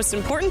covers the most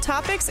important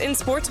topics in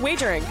sports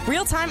wagering.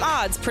 Real-time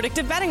odds,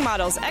 predictive betting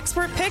models,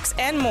 expert picks,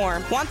 and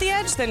more. Want the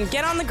edge? Then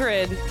get on the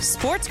grid.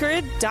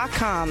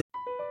 SportsGrid.com.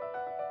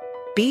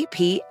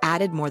 BP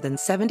added more than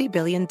 $70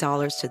 billion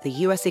to the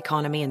U.S.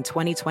 economy in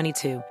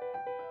 2022.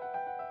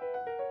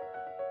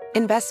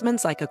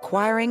 Investments like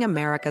acquiring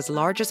America's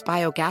largest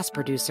biogas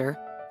producer,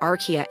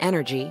 Archaea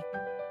Energy,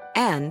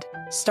 and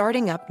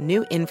starting up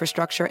new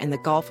infrastructure in the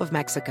Gulf of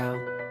Mexico.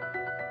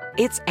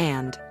 It's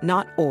and,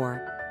 not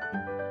or.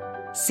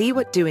 See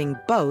what doing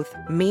both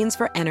means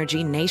for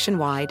energy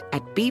nationwide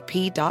at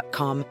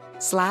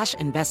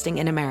bp.com/investing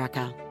in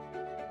America.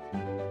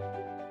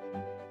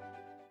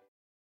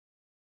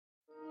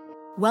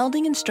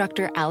 Welding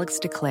instructor Alex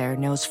DeClaire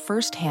knows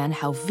firsthand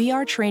how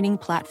VR training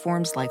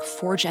platforms like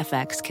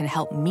ForgeFX can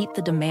help meet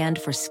the demand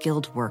for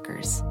skilled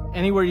workers.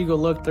 Anywhere you go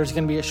look, there's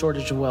going to be a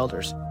shortage of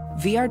welders.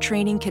 VR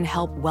training can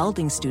help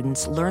welding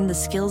students learn the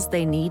skills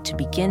they need to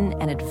begin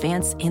and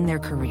advance in their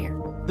career.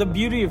 The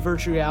beauty of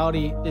virtual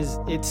reality is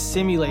it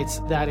simulates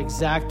that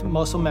exact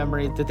muscle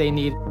memory that they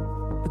need.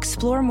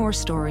 Explore more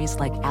stories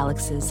like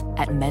Alex's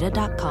at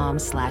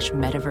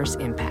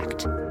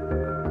meta.com/metaverseimpact.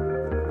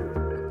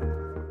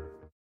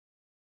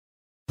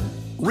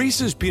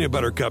 Reese's peanut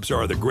butter cups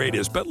are the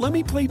greatest, but let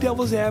me play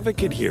devil's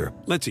advocate here.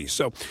 Let's see.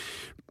 So,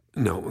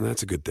 no,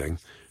 that's a good thing.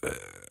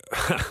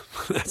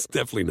 That's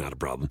definitely not a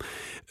problem.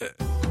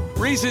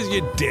 Reese's,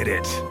 you did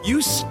it.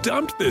 You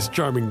stumped this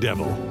charming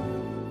devil.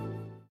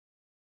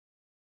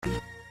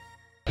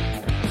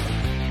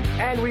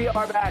 And we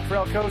are back,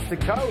 Ferrall Coast to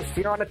Coast,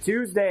 here on a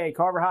Tuesday.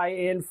 Carver High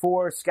in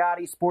for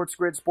Scotty, Sports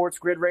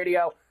Grid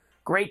Radio.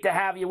 Great to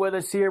have you with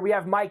us here. We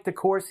have Mike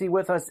Decourcy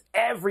with us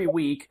every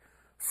week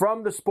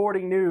from the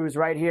Sporting News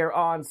right here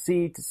on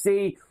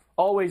C2C.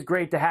 Always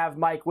great to have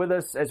Mike with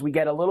us as we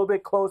get a little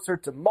bit closer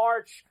to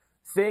March.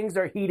 Things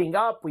are heating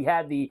up. We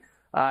had the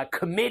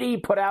committee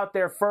put out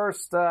their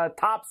first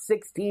top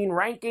 16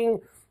 ranking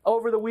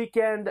over the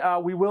weekend.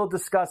 We will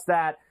discuss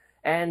that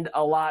and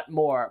a lot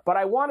more. But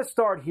I want to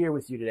start here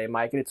with you today,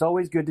 Mike, and it's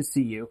always good to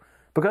see you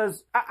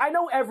because I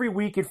know every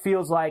week it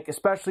feels like,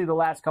 especially the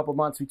last couple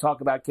months, we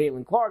talk about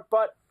Caitlin Clark,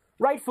 but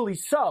rightfully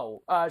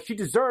so. She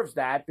deserves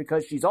that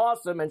because she's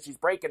awesome and she's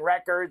breaking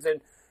records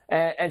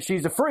and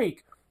she's a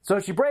freak. So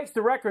she breaks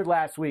the record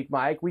last week,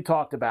 Mike. We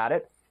talked about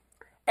it.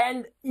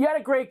 And you had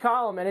a great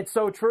column, and it's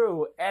so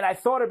true. And I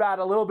thought about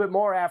it a little bit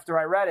more after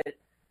I read it.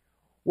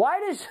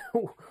 Why does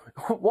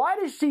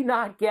she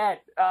not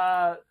get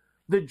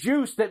the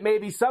juice that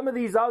maybe some of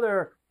these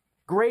other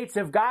greats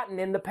have gotten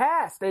in the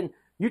past? And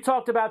you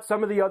talked about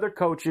some of the other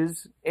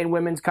coaches in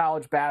women's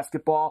college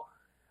basketball.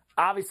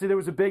 Obviously, there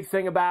was a big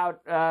thing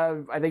about, I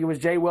think it was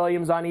Jay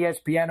Williams on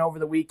ESPN over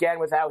the weekend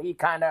with how he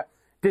kind of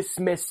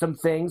dismissed some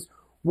things.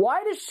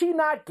 Why does she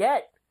not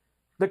get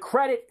the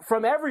credit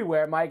from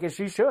everywhere, Mike, as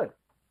she should?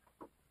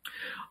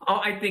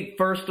 Oh, I think,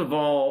 first of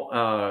all,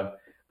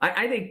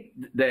 I think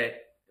that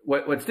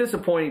what's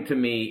disappointing to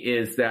me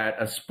is that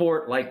a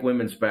sport like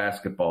women's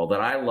basketball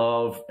that I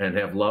love and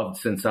have loved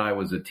since I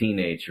was a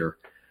teenager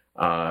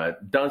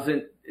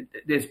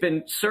it's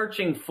been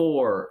searching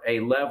for a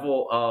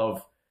level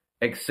of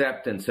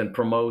acceptance and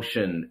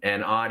promotion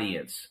and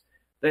audience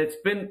that's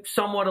been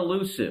somewhat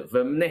elusive.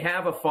 I mean, they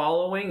have a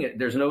following.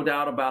 There's no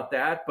doubt about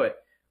that. But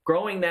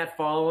growing that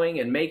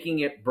following and making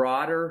it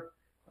broader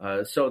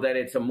so that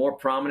it's a more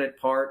prominent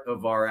part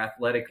of our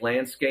athletic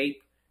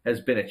landscape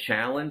has been a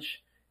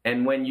challenge.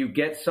 And when you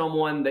get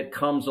someone that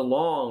comes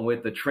along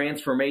with the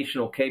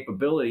transformational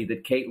capability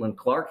that Caitlin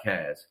Clark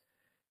has,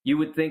 you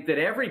would think that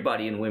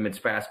everybody in women's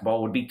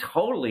basketball would be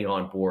totally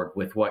on board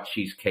with what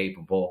she's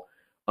capable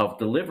of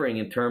delivering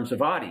in terms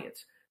of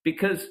audience.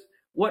 Because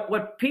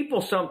what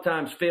people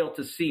sometimes fail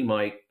to see,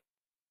 Mike,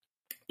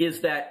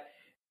 is that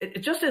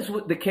just as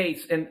the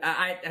case, and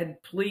I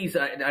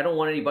don't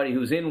want anybody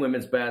who's in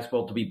women's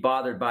basketball to be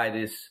bothered by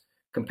this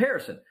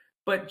comparison,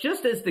 but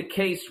just as the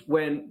case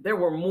when there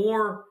were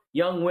more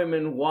young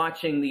women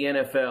watching the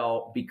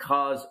NFL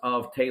because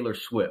of Taylor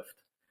Swift.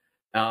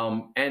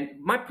 And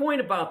my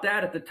point about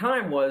that at the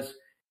time was,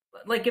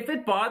 like, if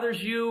it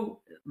bothers you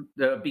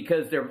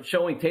because they're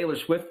showing Taylor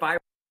Swift 5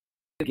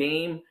 the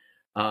game,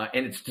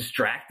 and it's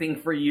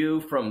distracting for you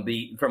from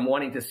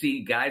wanting to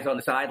see guys on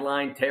the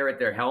sideline tear at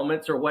their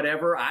helmets or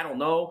whatever, I don't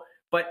know.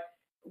 But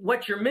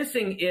what you're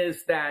missing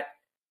is that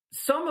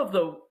some of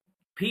the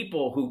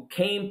people who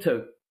came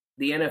to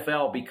the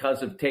NFL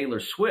because of Taylor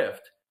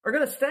Swift are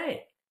going to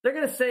stay. They're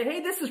going to say,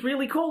 hey, this is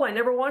really cool. I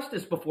never watched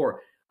this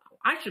before.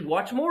 I should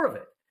watch more of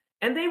it.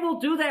 And they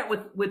will do that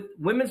with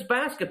women's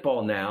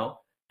basketball now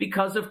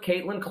because of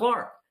Caitlin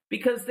Clark.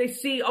 Because they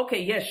see,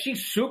 okay, yes,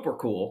 she's super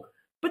cool,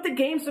 but the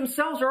games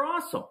themselves are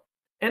awesome.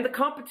 And the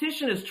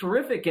competition is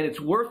terrific, and it's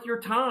worth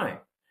your time.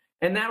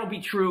 And that'll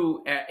be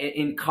true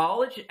in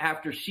college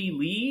after she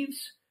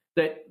leaves,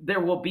 that there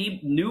will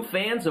be new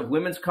fans of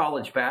women's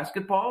college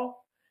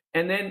basketball.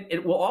 And then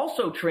it will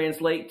also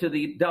translate to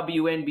the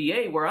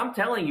WNBA, where I'm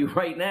telling you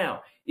right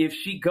now, if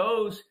she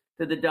goes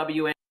to the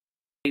WNBA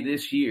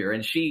this year,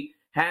 and she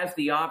has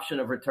the option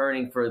of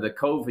returning for the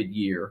COVID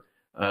year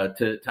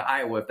to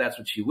Iowa, if that's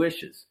what she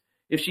wishes.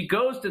 If she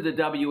goes to the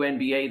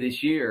WNBA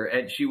this year,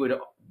 and she would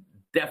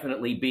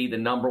definitely be the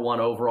number one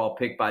overall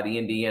pick by the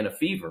Indiana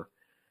Fever,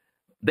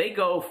 they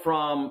go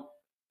from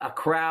a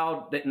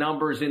crowd that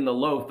numbers in the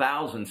low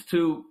thousands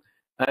to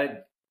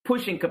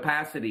pushing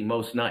capacity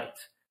most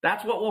nights.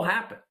 That's what will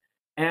happen.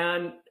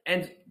 And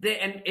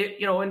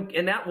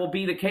that will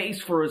be the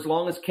case for as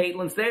long as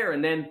Caitlin's there.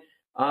 And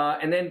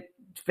then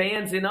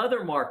fans in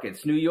other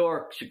markets, New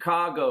York,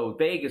 Chicago,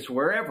 Vegas,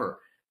 wherever,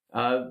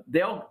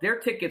 their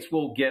tickets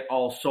will get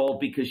all sold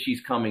because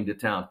she's coming to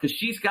town, because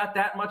she's got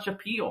that much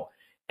appeal.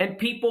 And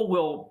people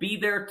will be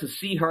there to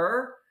see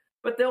her,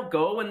 but they'll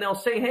go and they'll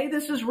say, hey,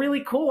 this is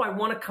really cool. I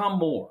want to come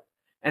more.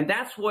 And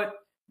that's what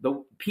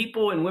the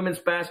people in women's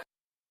basketball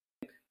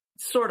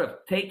sort of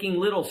taking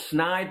little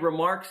snide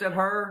remarks at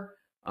her,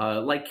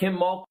 like Kim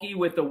Mulkey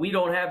with the "we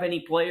don't have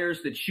any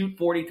players that shoot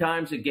 40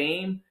 times a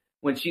game"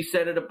 when she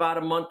said it about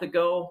a month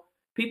ago.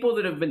 People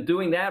that have been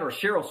doing that, or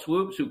Cheryl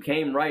Swoops, who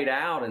came right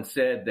out and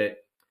said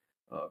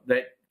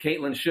that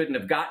Caitlin shouldn't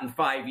have gotten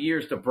 5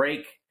 years to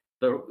break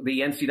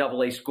the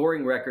NCAA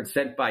scoring record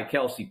set by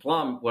Kelsey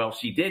Plum. Well,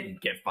 she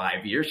didn't get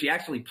 5 years. She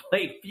actually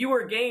played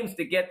fewer games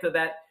to get to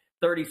that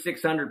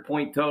 3,600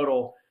 point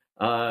total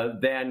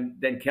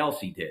than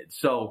Kelsey did.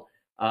 So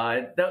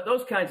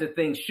those kinds of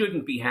things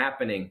shouldn't be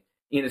happening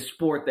in a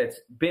sport that's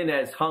been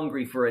as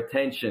hungry for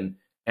attention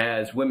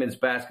as women's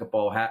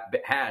basketball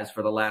has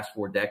for the last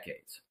 4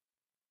 decades.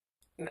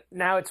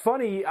 Now, it's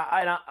funny,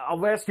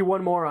 I'll ask you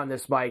one more on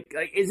this, Mike.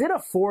 Is it a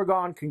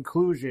foregone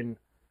conclusion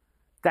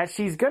that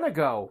she's going to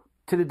go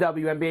to the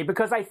WNBA?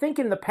 Because I think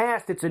in the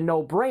past it's a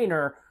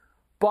no-brainer,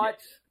 but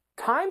yes,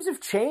 times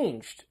have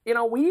changed. You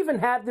know, we even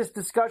had this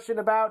discussion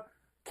about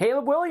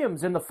Caleb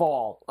Williams in the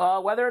fall,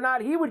 whether or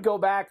not he would go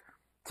back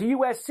to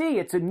USC.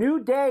 It's a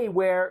new day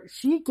where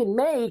she can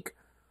make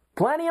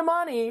plenty of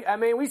money. I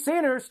mean, we've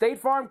seen her, State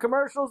Farm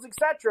commercials,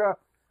 etc.,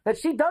 that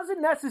she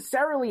doesn't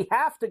necessarily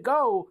have to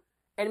go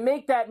and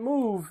make that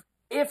move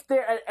if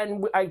there,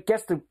 and I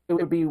guess it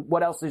would be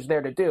what else is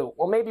there to do?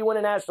 Well, maybe win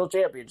a national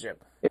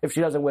championship if she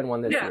doesn't win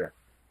one this year.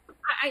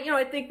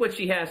 I think what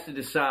she has to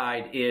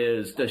decide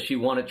is, does she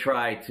want to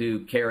try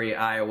to carry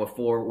Iowa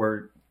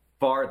forward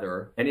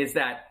farther? And is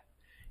that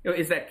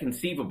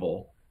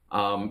conceivable?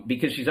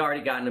 Because she's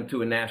already gotten them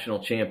to a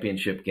national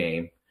championship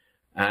game,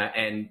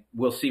 and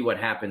we'll see what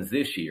happens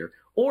this year.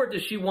 Or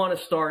does she want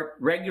to start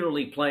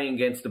regularly playing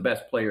against the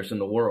best players in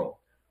the world,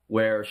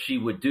 where she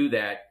would do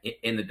that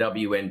in the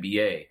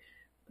WNBA?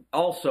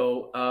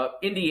 Also,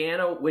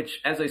 Indiana,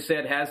 which, as I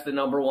said, has the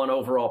number 1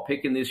 overall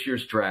pick in this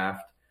year's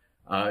draft,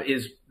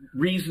 is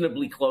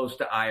reasonably close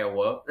to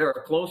Iowa. There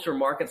are closer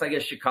markets. I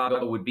guess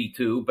Chicago would be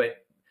too,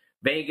 but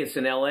Vegas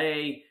and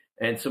LA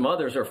and some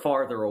others are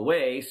farther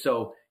away,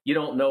 so you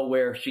don't know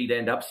where she'd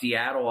end up.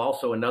 Seattle,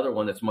 also another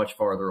one that's much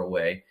farther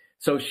away.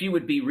 So she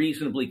would be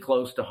reasonably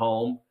close to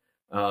home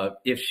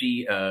if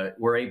she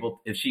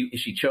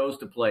chose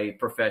to play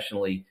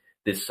professionally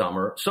this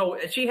summer. So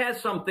she has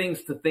some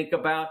things to think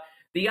about.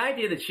 The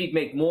idea that she'd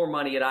make more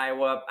money at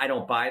Iowa, I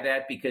don't buy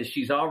that, because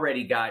she's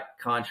already got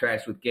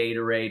contracts with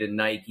Gatorade and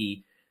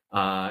Nike,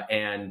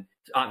 and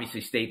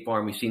obviously State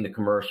Farm. We've seen the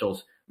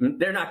commercials.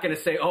 They're not going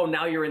to say, "Oh,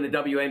 now you're in the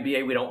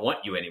WNBA, we don't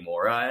want you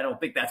anymore." I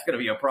don't think that's going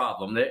to be a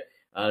problem.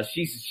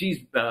 She's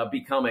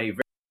become a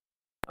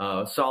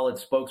very solid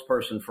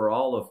spokesperson for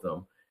all of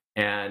them,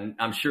 and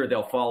I'm sure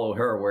they'll follow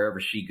her wherever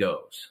she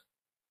goes.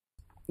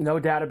 No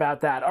doubt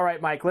about that. All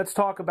right, Mike, let's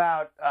talk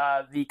about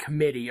the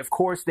committee. Of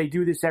course, they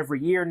do this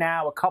every year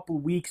now, a couple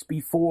weeks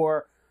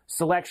before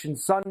Selection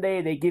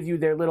Sunday. They give you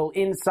their little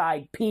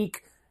inside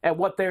peek at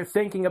what they're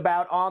thinking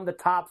about on the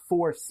top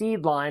 4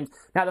 seed lines.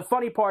 Now, the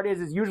funny part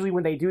is usually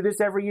when they do this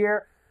every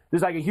year,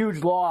 there's like a huge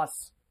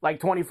loss like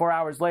 24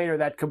 hours later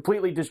that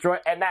completely destroyed,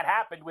 and that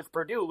happened with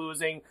Purdue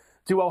losing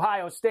to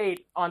Ohio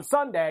State on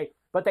Sunday.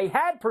 But they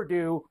had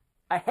Purdue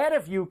ahead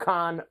of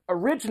UConn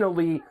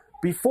originally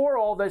before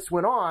all this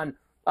went on.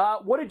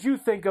 What did you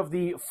think of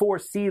the 4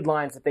 seed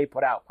lines that they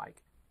put out, Mike?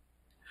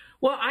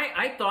 Well,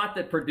 I thought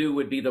that Purdue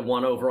would be the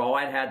 1 overall.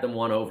 I'd had them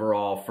 1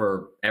 overall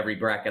for every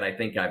bracket I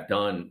think I've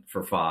done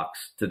for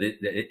Fox for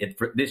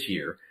this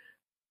year.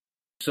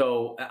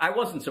 So I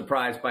wasn't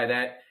surprised by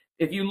that.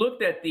 If you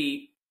looked at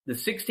the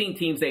 16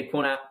 teams they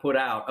put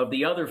out, of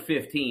the other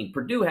 15,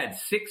 Purdue had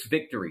 6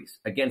 victories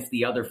against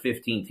the other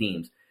 15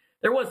 teams.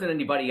 There wasn't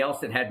anybody else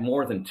that had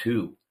more than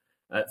 2.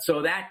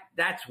 So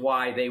that's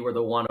why they were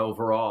the 1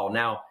 overall.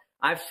 Now,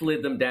 I've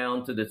slid them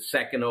down to the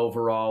 2nd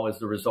overall as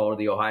the result of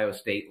the Ohio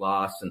State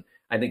loss, and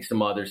I think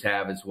some others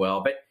have as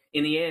well. But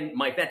in the end,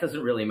 Mike, that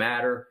doesn't really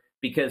matter,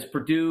 because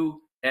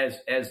Purdue,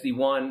 as the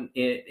 1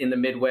 in the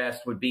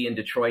Midwest, would be in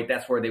Detroit.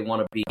 That's where they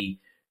want to be.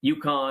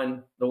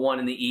 UConn, the 1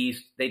 in the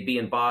East, they'd be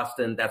in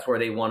Boston. That's where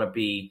they want to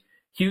be.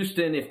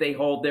 Houston, if they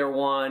hold their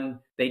 1,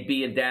 they'd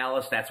be in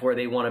Dallas. That's where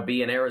they want to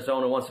be. And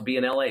Arizona wants to be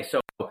in LA.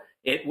 So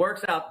it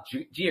works out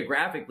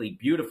geographically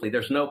beautifully.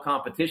 There's no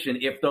competition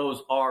if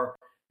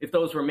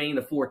those remain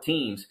the 4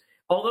 teams.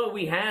 Although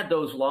we had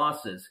those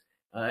losses,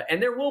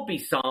 and there will be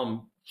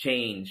some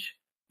change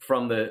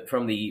from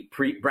the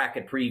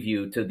bracket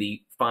preview to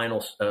the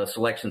final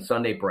Selection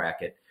Sunday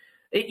bracket.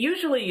 It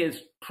usually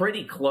is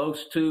pretty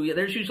close to,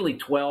 there's usually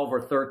 12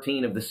 or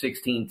 13 of the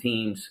 16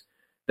 teams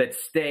that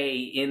stay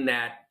in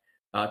that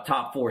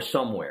top 4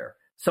 somewhere.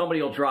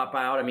 Somebody will drop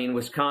out. I mean,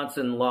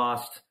 Wisconsin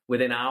lost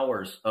within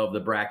hours of the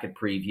bracket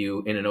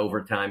preview in an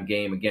overtime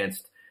game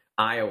against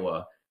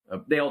Iowa.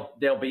 They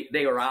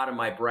were out of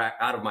my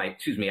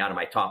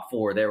top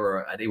 4. They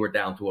were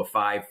down to a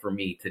 5 for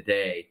me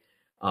today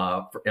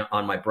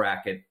on my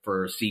bracket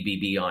for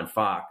CBB on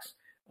Fox.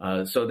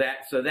 So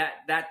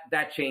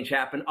that change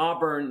happened.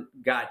 Auburn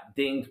got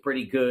dinged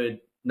pretty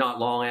good not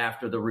long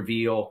after the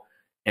reveal,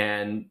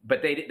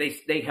 but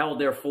they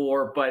held their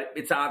 4. But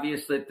it's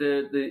obvious that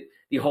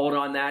the hold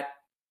on that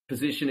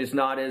position is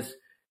not as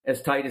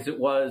tight as it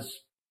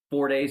was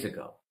 4 days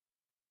ago.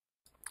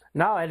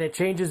 No, and it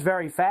changes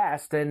very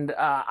fast. And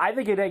I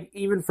think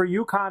even for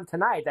UConn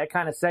tonight, that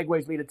kind of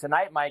segues me to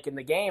tonight, Mike, in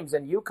the games.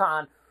 And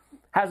UConn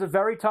has a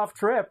very tough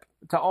trip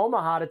to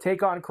Omaha to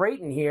take on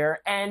Creighton here.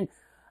 And,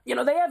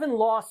 they haven't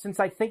lost since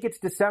I think it's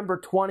December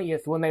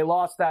 20th when they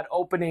lost that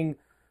opening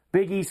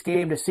Big East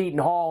game to Seton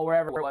Hall,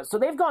 wherever it was. So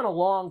they've gone a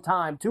long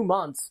time, 2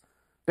 months,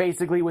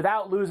 basically,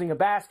 without losing a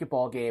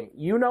basketball game.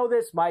 You know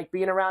this, Mike,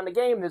 being around the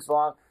game this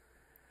long.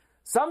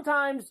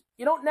 Sometimes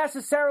you don't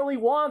necessarily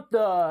want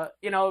the,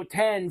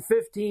 10,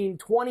 15,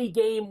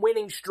 20-game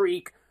winning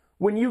streak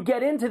when you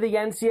get into the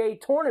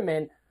NCAA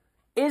tournament.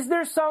 Is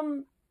there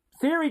some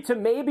theory to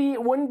maybe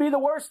it wouldn't be the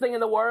worst thing in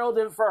the world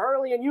for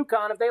Hurley and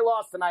UConn if they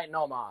lost tonight in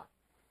Omaha?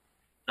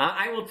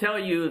 I will tell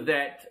you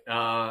that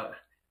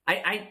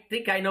I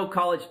think I know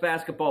college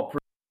basketball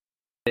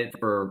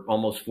for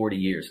almost 40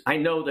 years. I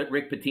know that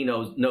Rick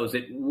Pitino knows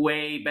it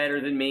way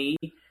better than me,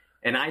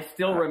 and I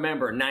still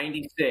remember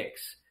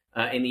 96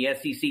 in the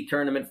SEC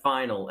tournament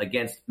final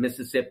against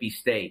Mississippi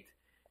State.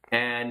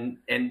 And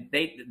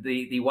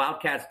the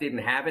Wildcats didn't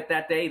have it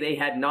that day. They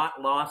had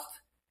not lost.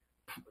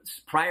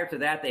 Prior to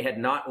that, they had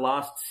not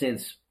lost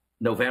since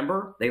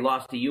November. They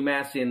lost to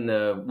UMass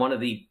in one of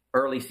the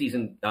early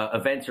season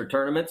events or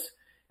tournaments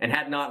and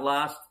had not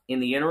lost in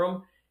the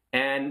interim.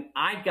 And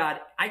I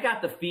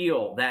got the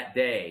feel that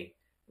day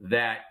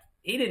that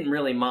he didn't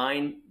really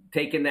mind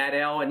taking that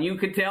L, and you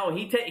could tell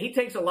he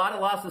takes a lot of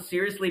losses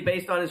seriously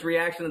based on his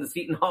reaction to the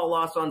Seton Hall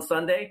loss on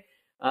Sunday.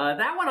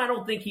 That one I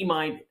don't think he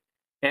minded,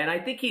 and I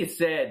think he has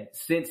said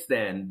since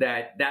then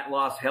that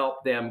loss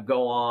helped them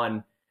go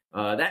on.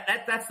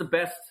 That's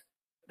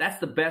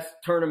the best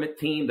tournament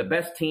team, the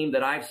best team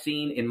that I've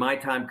seen in my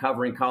time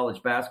covering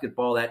college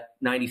basketball. That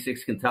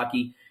 '96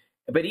 Kentucky,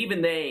 but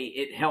even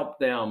it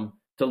helped them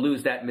to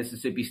lose that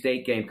Mississippi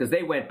State game because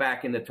they went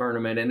back in the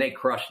tournament and they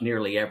crushed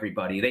nearly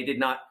everybody. They did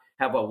not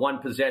have a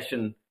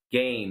one-possession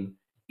game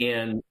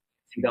in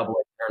the NCAA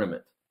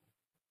tournament.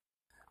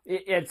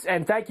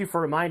 And thank you for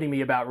reminding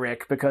me about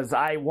Rick, because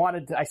I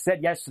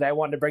said yesterday I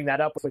wanted to bring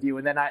that up with you.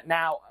 And then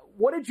now,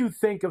 what did you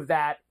think of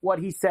that, what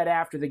he said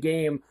after the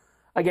game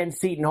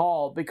against Seton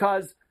Hall?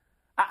 Because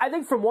I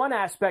think from one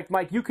aspect,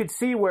 Mike, you could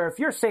see where if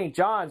you're St.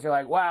 John's, you're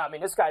like, wow, I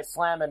mean, this guy's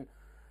slamming,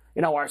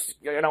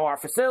 our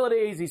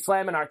facilities, he's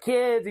slamming our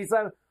kids,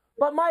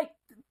 but Mike,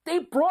 they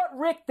brought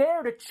Rick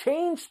there to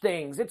change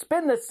things. It's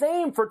been the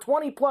same for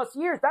 20-plus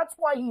years. That's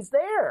why he's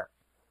there.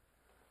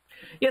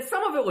 Yeah,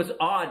 some of it was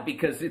odd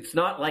because it's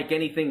not like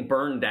anything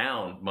burned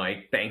down,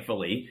 Mike,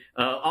 thankfully.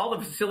 All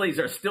the facilities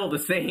are still the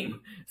same.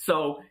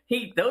 So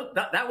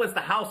that was the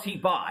house he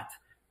bought,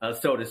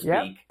 so to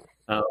speak.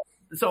 Yep.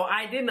 So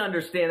I didn't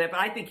understand that, but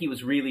I think he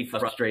was really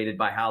frustrated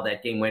by how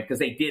that game went because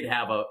they did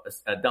have a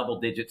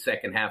double-digit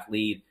second-half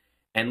lead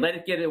and let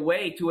it get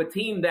away to a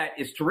team that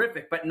is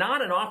terrific, but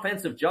not an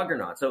offensive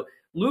juggernaut. So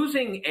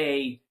losing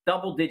a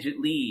double-digit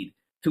lead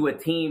to a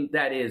team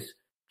that is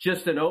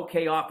just an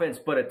okay offense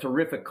but a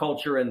terrific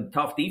culture and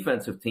tough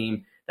defensive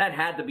team, that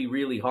had to be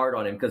really hard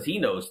on him because he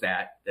knows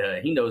that.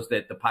 He knows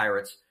that the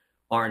Pirates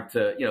aren't,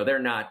 they're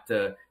not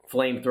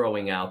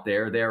flame-throwing out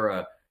there. They're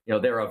a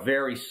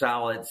very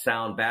solid,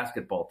 sound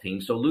basketball team.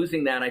 So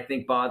losing that, I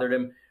think, bothered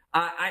him.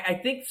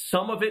 I think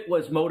some of it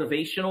was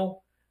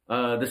motivational.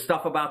 The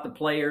stuff about the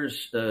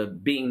players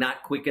being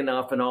not quick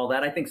enough and all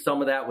that, I think some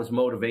of that was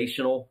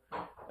motivational.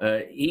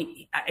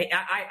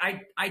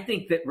 I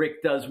think that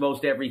Rick does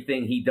most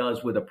everything he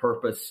does with a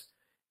purpose.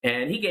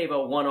 And he gave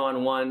a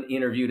one-on-one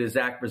interview to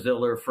Zach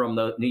Braziller from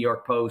the New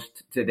York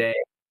Post today,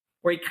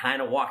 where he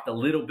kind of walked a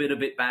little bit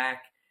of it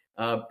back.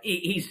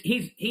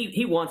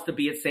 He wants to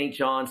be at St.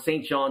 John's.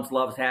 St. John's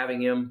loves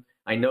having him.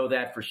 I know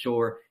that for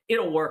sure.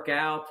 It'll work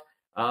out.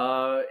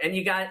 And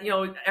you got,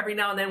 every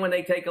now and then when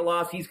they take a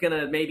loss, he's going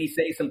to maybe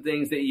say some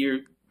things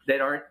that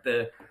aren't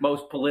the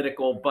most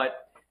political, but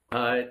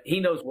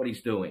he knows what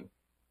he's doing.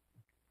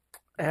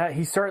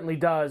 He certainly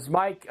does.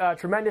 Mike,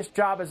 tremendous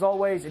job as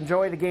always.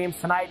 Enjoy the games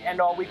tonight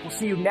and all week. We'll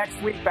see you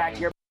next week back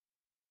here.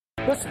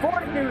 The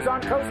sporting news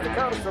on Coast to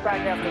Coast. We're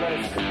back after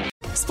this.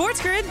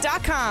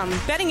 SportsGrid.com.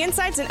 Betting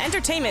insights and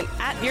entertainment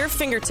at your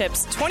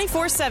fingertips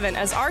 24/7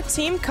 as our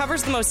team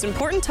covers the most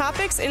important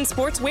topics in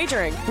sports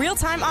wagering.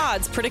 Real-time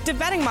odds, predictive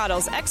betting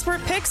models,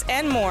 expert picks,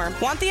 and more.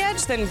 Want the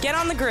edge? Then get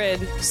on the grid.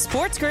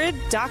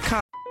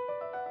 SportsGrid.com.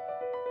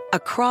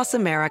 Across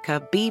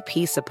America,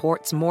 BP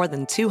supports more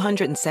than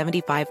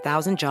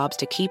 275,000 jobs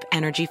to keep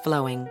energy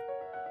flowing.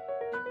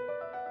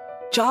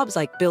 Jobs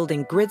like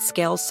building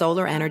grid-scale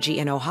solar energy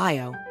in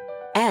Ohio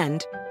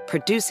and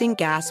producing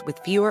gas with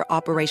fewer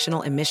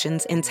operational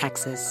emissions in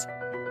Texas.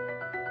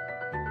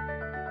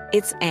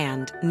 It's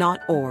and,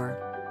 not or.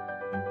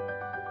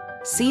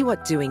 See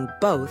what doing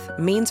both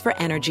means for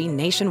energy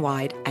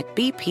nationwide at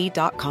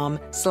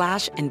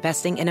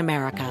bp.com/investing in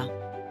America.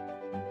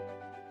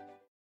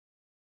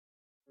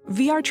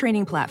 VR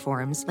training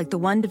platforms, like the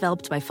one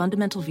developed by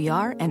Fundamental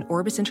VR and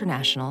Orbis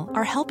International,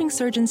 are helping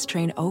surgeons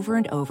train over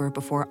and over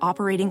before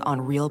operating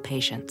on real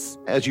patients.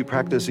 As you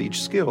practice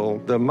each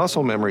skill, the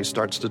muscle memory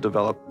starts to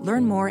develop.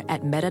 Learn more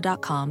at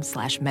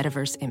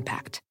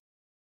meta.com/metaverseimpact.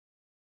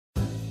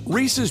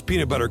 Reese's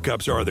peanut butter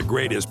cups are the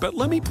greatest, but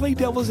let me play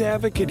devil's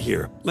advocate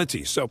here. Let's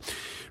see. So,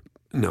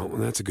 no,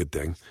 that's a good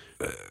thing.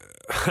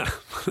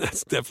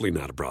 That's definitely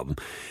not a problem.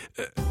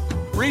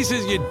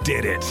 Reese's, you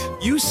did it.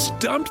 You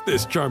stumped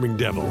this charming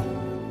devil.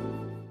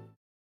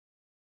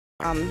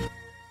 And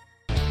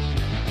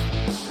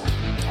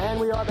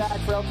we are back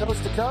for El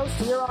Coast to Coast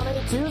here on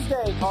a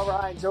Tuesday.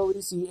 Carver and Joe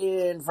Reese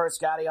in for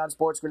Scotty on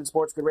Sports Grid and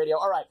Sports Grid Radio.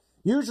 All right,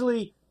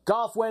 usually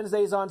Golf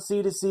Wednesdays on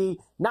C2C.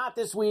 Not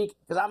this week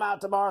because I'm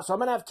out tomorrow, so I'm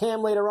going to have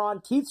Cam later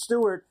on. Keith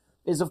Stewart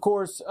is, of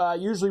course,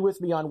 usually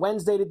with me on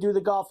Wednesday to do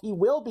the golf. He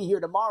will be here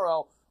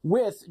tomorrow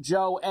with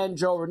Joe and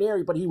Joe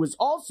Ranieri, but he was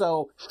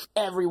also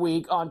every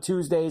week on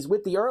Tuesdays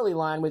with the early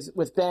line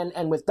with Ben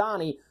and with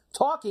Donnie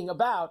talking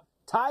about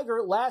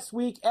Tiger last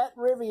week at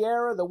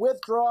Riviera, the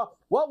withdrawal.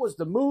 What was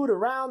the mood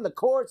around the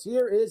courts?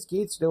 Here is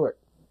Keith Stewart.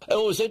 It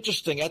was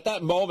interesting. At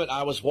that moment,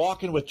 I was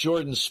walking with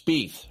Jordan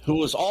Spieth, who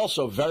was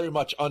also very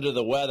much under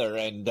the weather.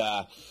 And,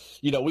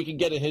 we can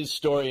get in his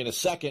story in a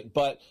second.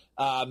 But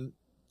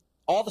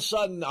all of a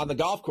sudden on the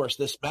golf course,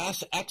 this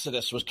mass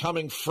exodus was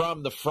coming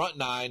from the front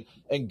nine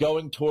and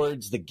going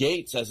towards the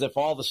gates as if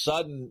all of a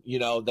sudden,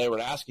 they were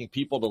asking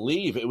people to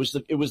leave. It was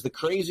the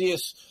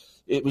craziest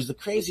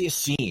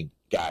scene,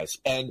 guys.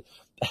 And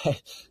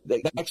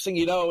the next thing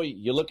you know,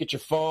 you look at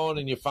your phone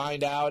and you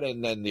find out,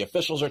 and then the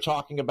officials are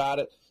talking about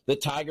it, that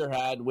Tiger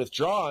had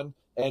withdrawn,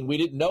 and we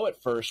didn't know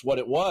at first what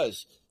it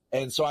was.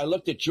 And so I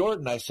looked at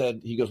Jordan.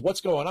 He goes,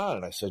 "What's going on?"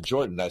 And I said,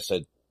 "Jordan,"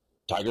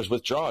 Tiger's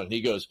withdrawn. And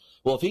he goes,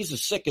 "Well, if he's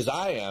as sick as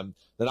I am,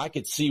 then I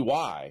could see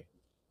why,"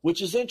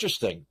 which is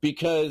interesting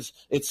because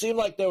it seemed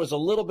like there was a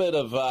little bit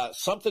of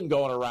something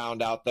going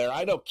around out there.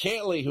 I know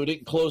Cantley, who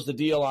didn't close the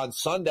deal on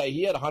Sunday,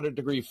 he had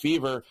 100-degree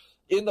fever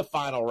in the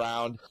final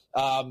round.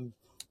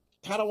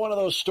 Kind of one of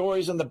those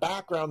stories in the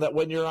background that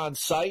when you're on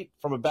site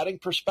from a betting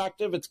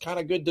perspective, it's kind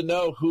of good to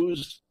know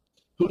who's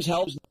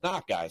held, who's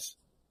not, guys.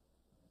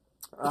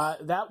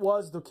 That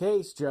was the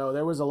case, Joe.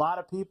 There was a lot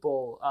of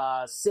people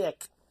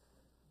sick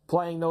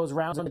playing those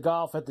rounds of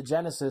golf at the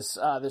Genesis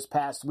this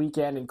past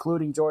weekend,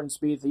 including Jordan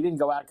Spieth. He didn't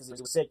go out because he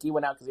was sick. He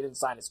went out because he didn't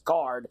sign his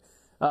card.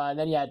 And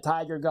then you had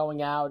Tiger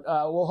going out.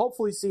 We'll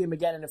hopefully see him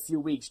again in a few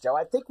weeks, Joe.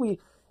 I think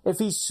if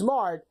he's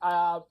smart,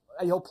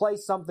 he'll play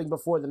something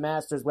before the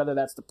Masters, whether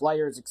that's the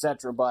Players,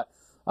 etc. But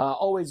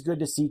always good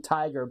to see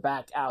Tiger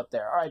back out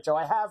there. All right, Joe,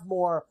 I have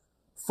more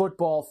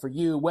football for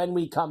you when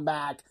we come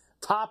back.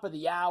 Top of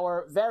the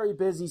hour, very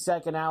busy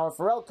second hour.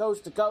 Ferrall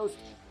Coast to Coast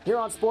here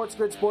on Sports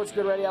Grid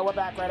Radio. We're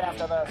back right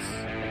after this.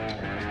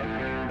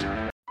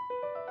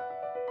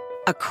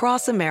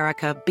 Across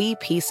America,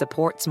 BP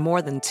supports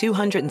more than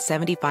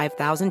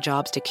 275,000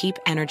 jobs to keep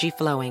energy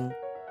flowing.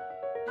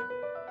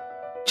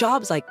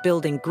 Jobs like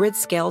building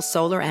grid-scale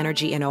solar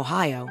energy in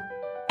Ohio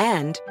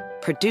and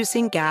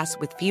producing gas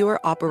with fewer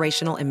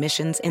operational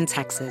emissions in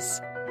Texas.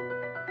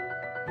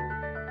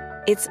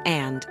 It's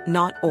and,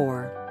 not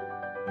or.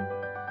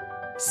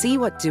 See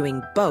what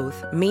doing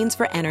both means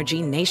for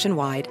energy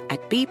nationwide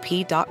at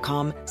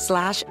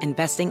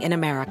bp.com/investing in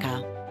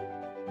America.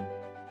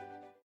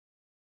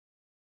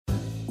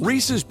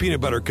 Reese's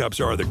peanut butter cups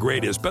are the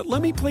greatest, but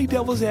let me play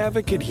devil's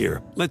advocate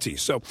here. Let's see.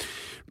 So,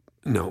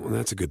 no,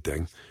 that's a good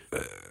thing.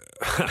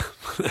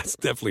 That's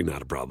definitely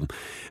not a problem.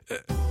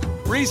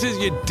 Reese's,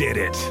 you did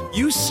it.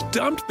 You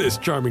stumped this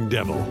charming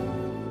devil.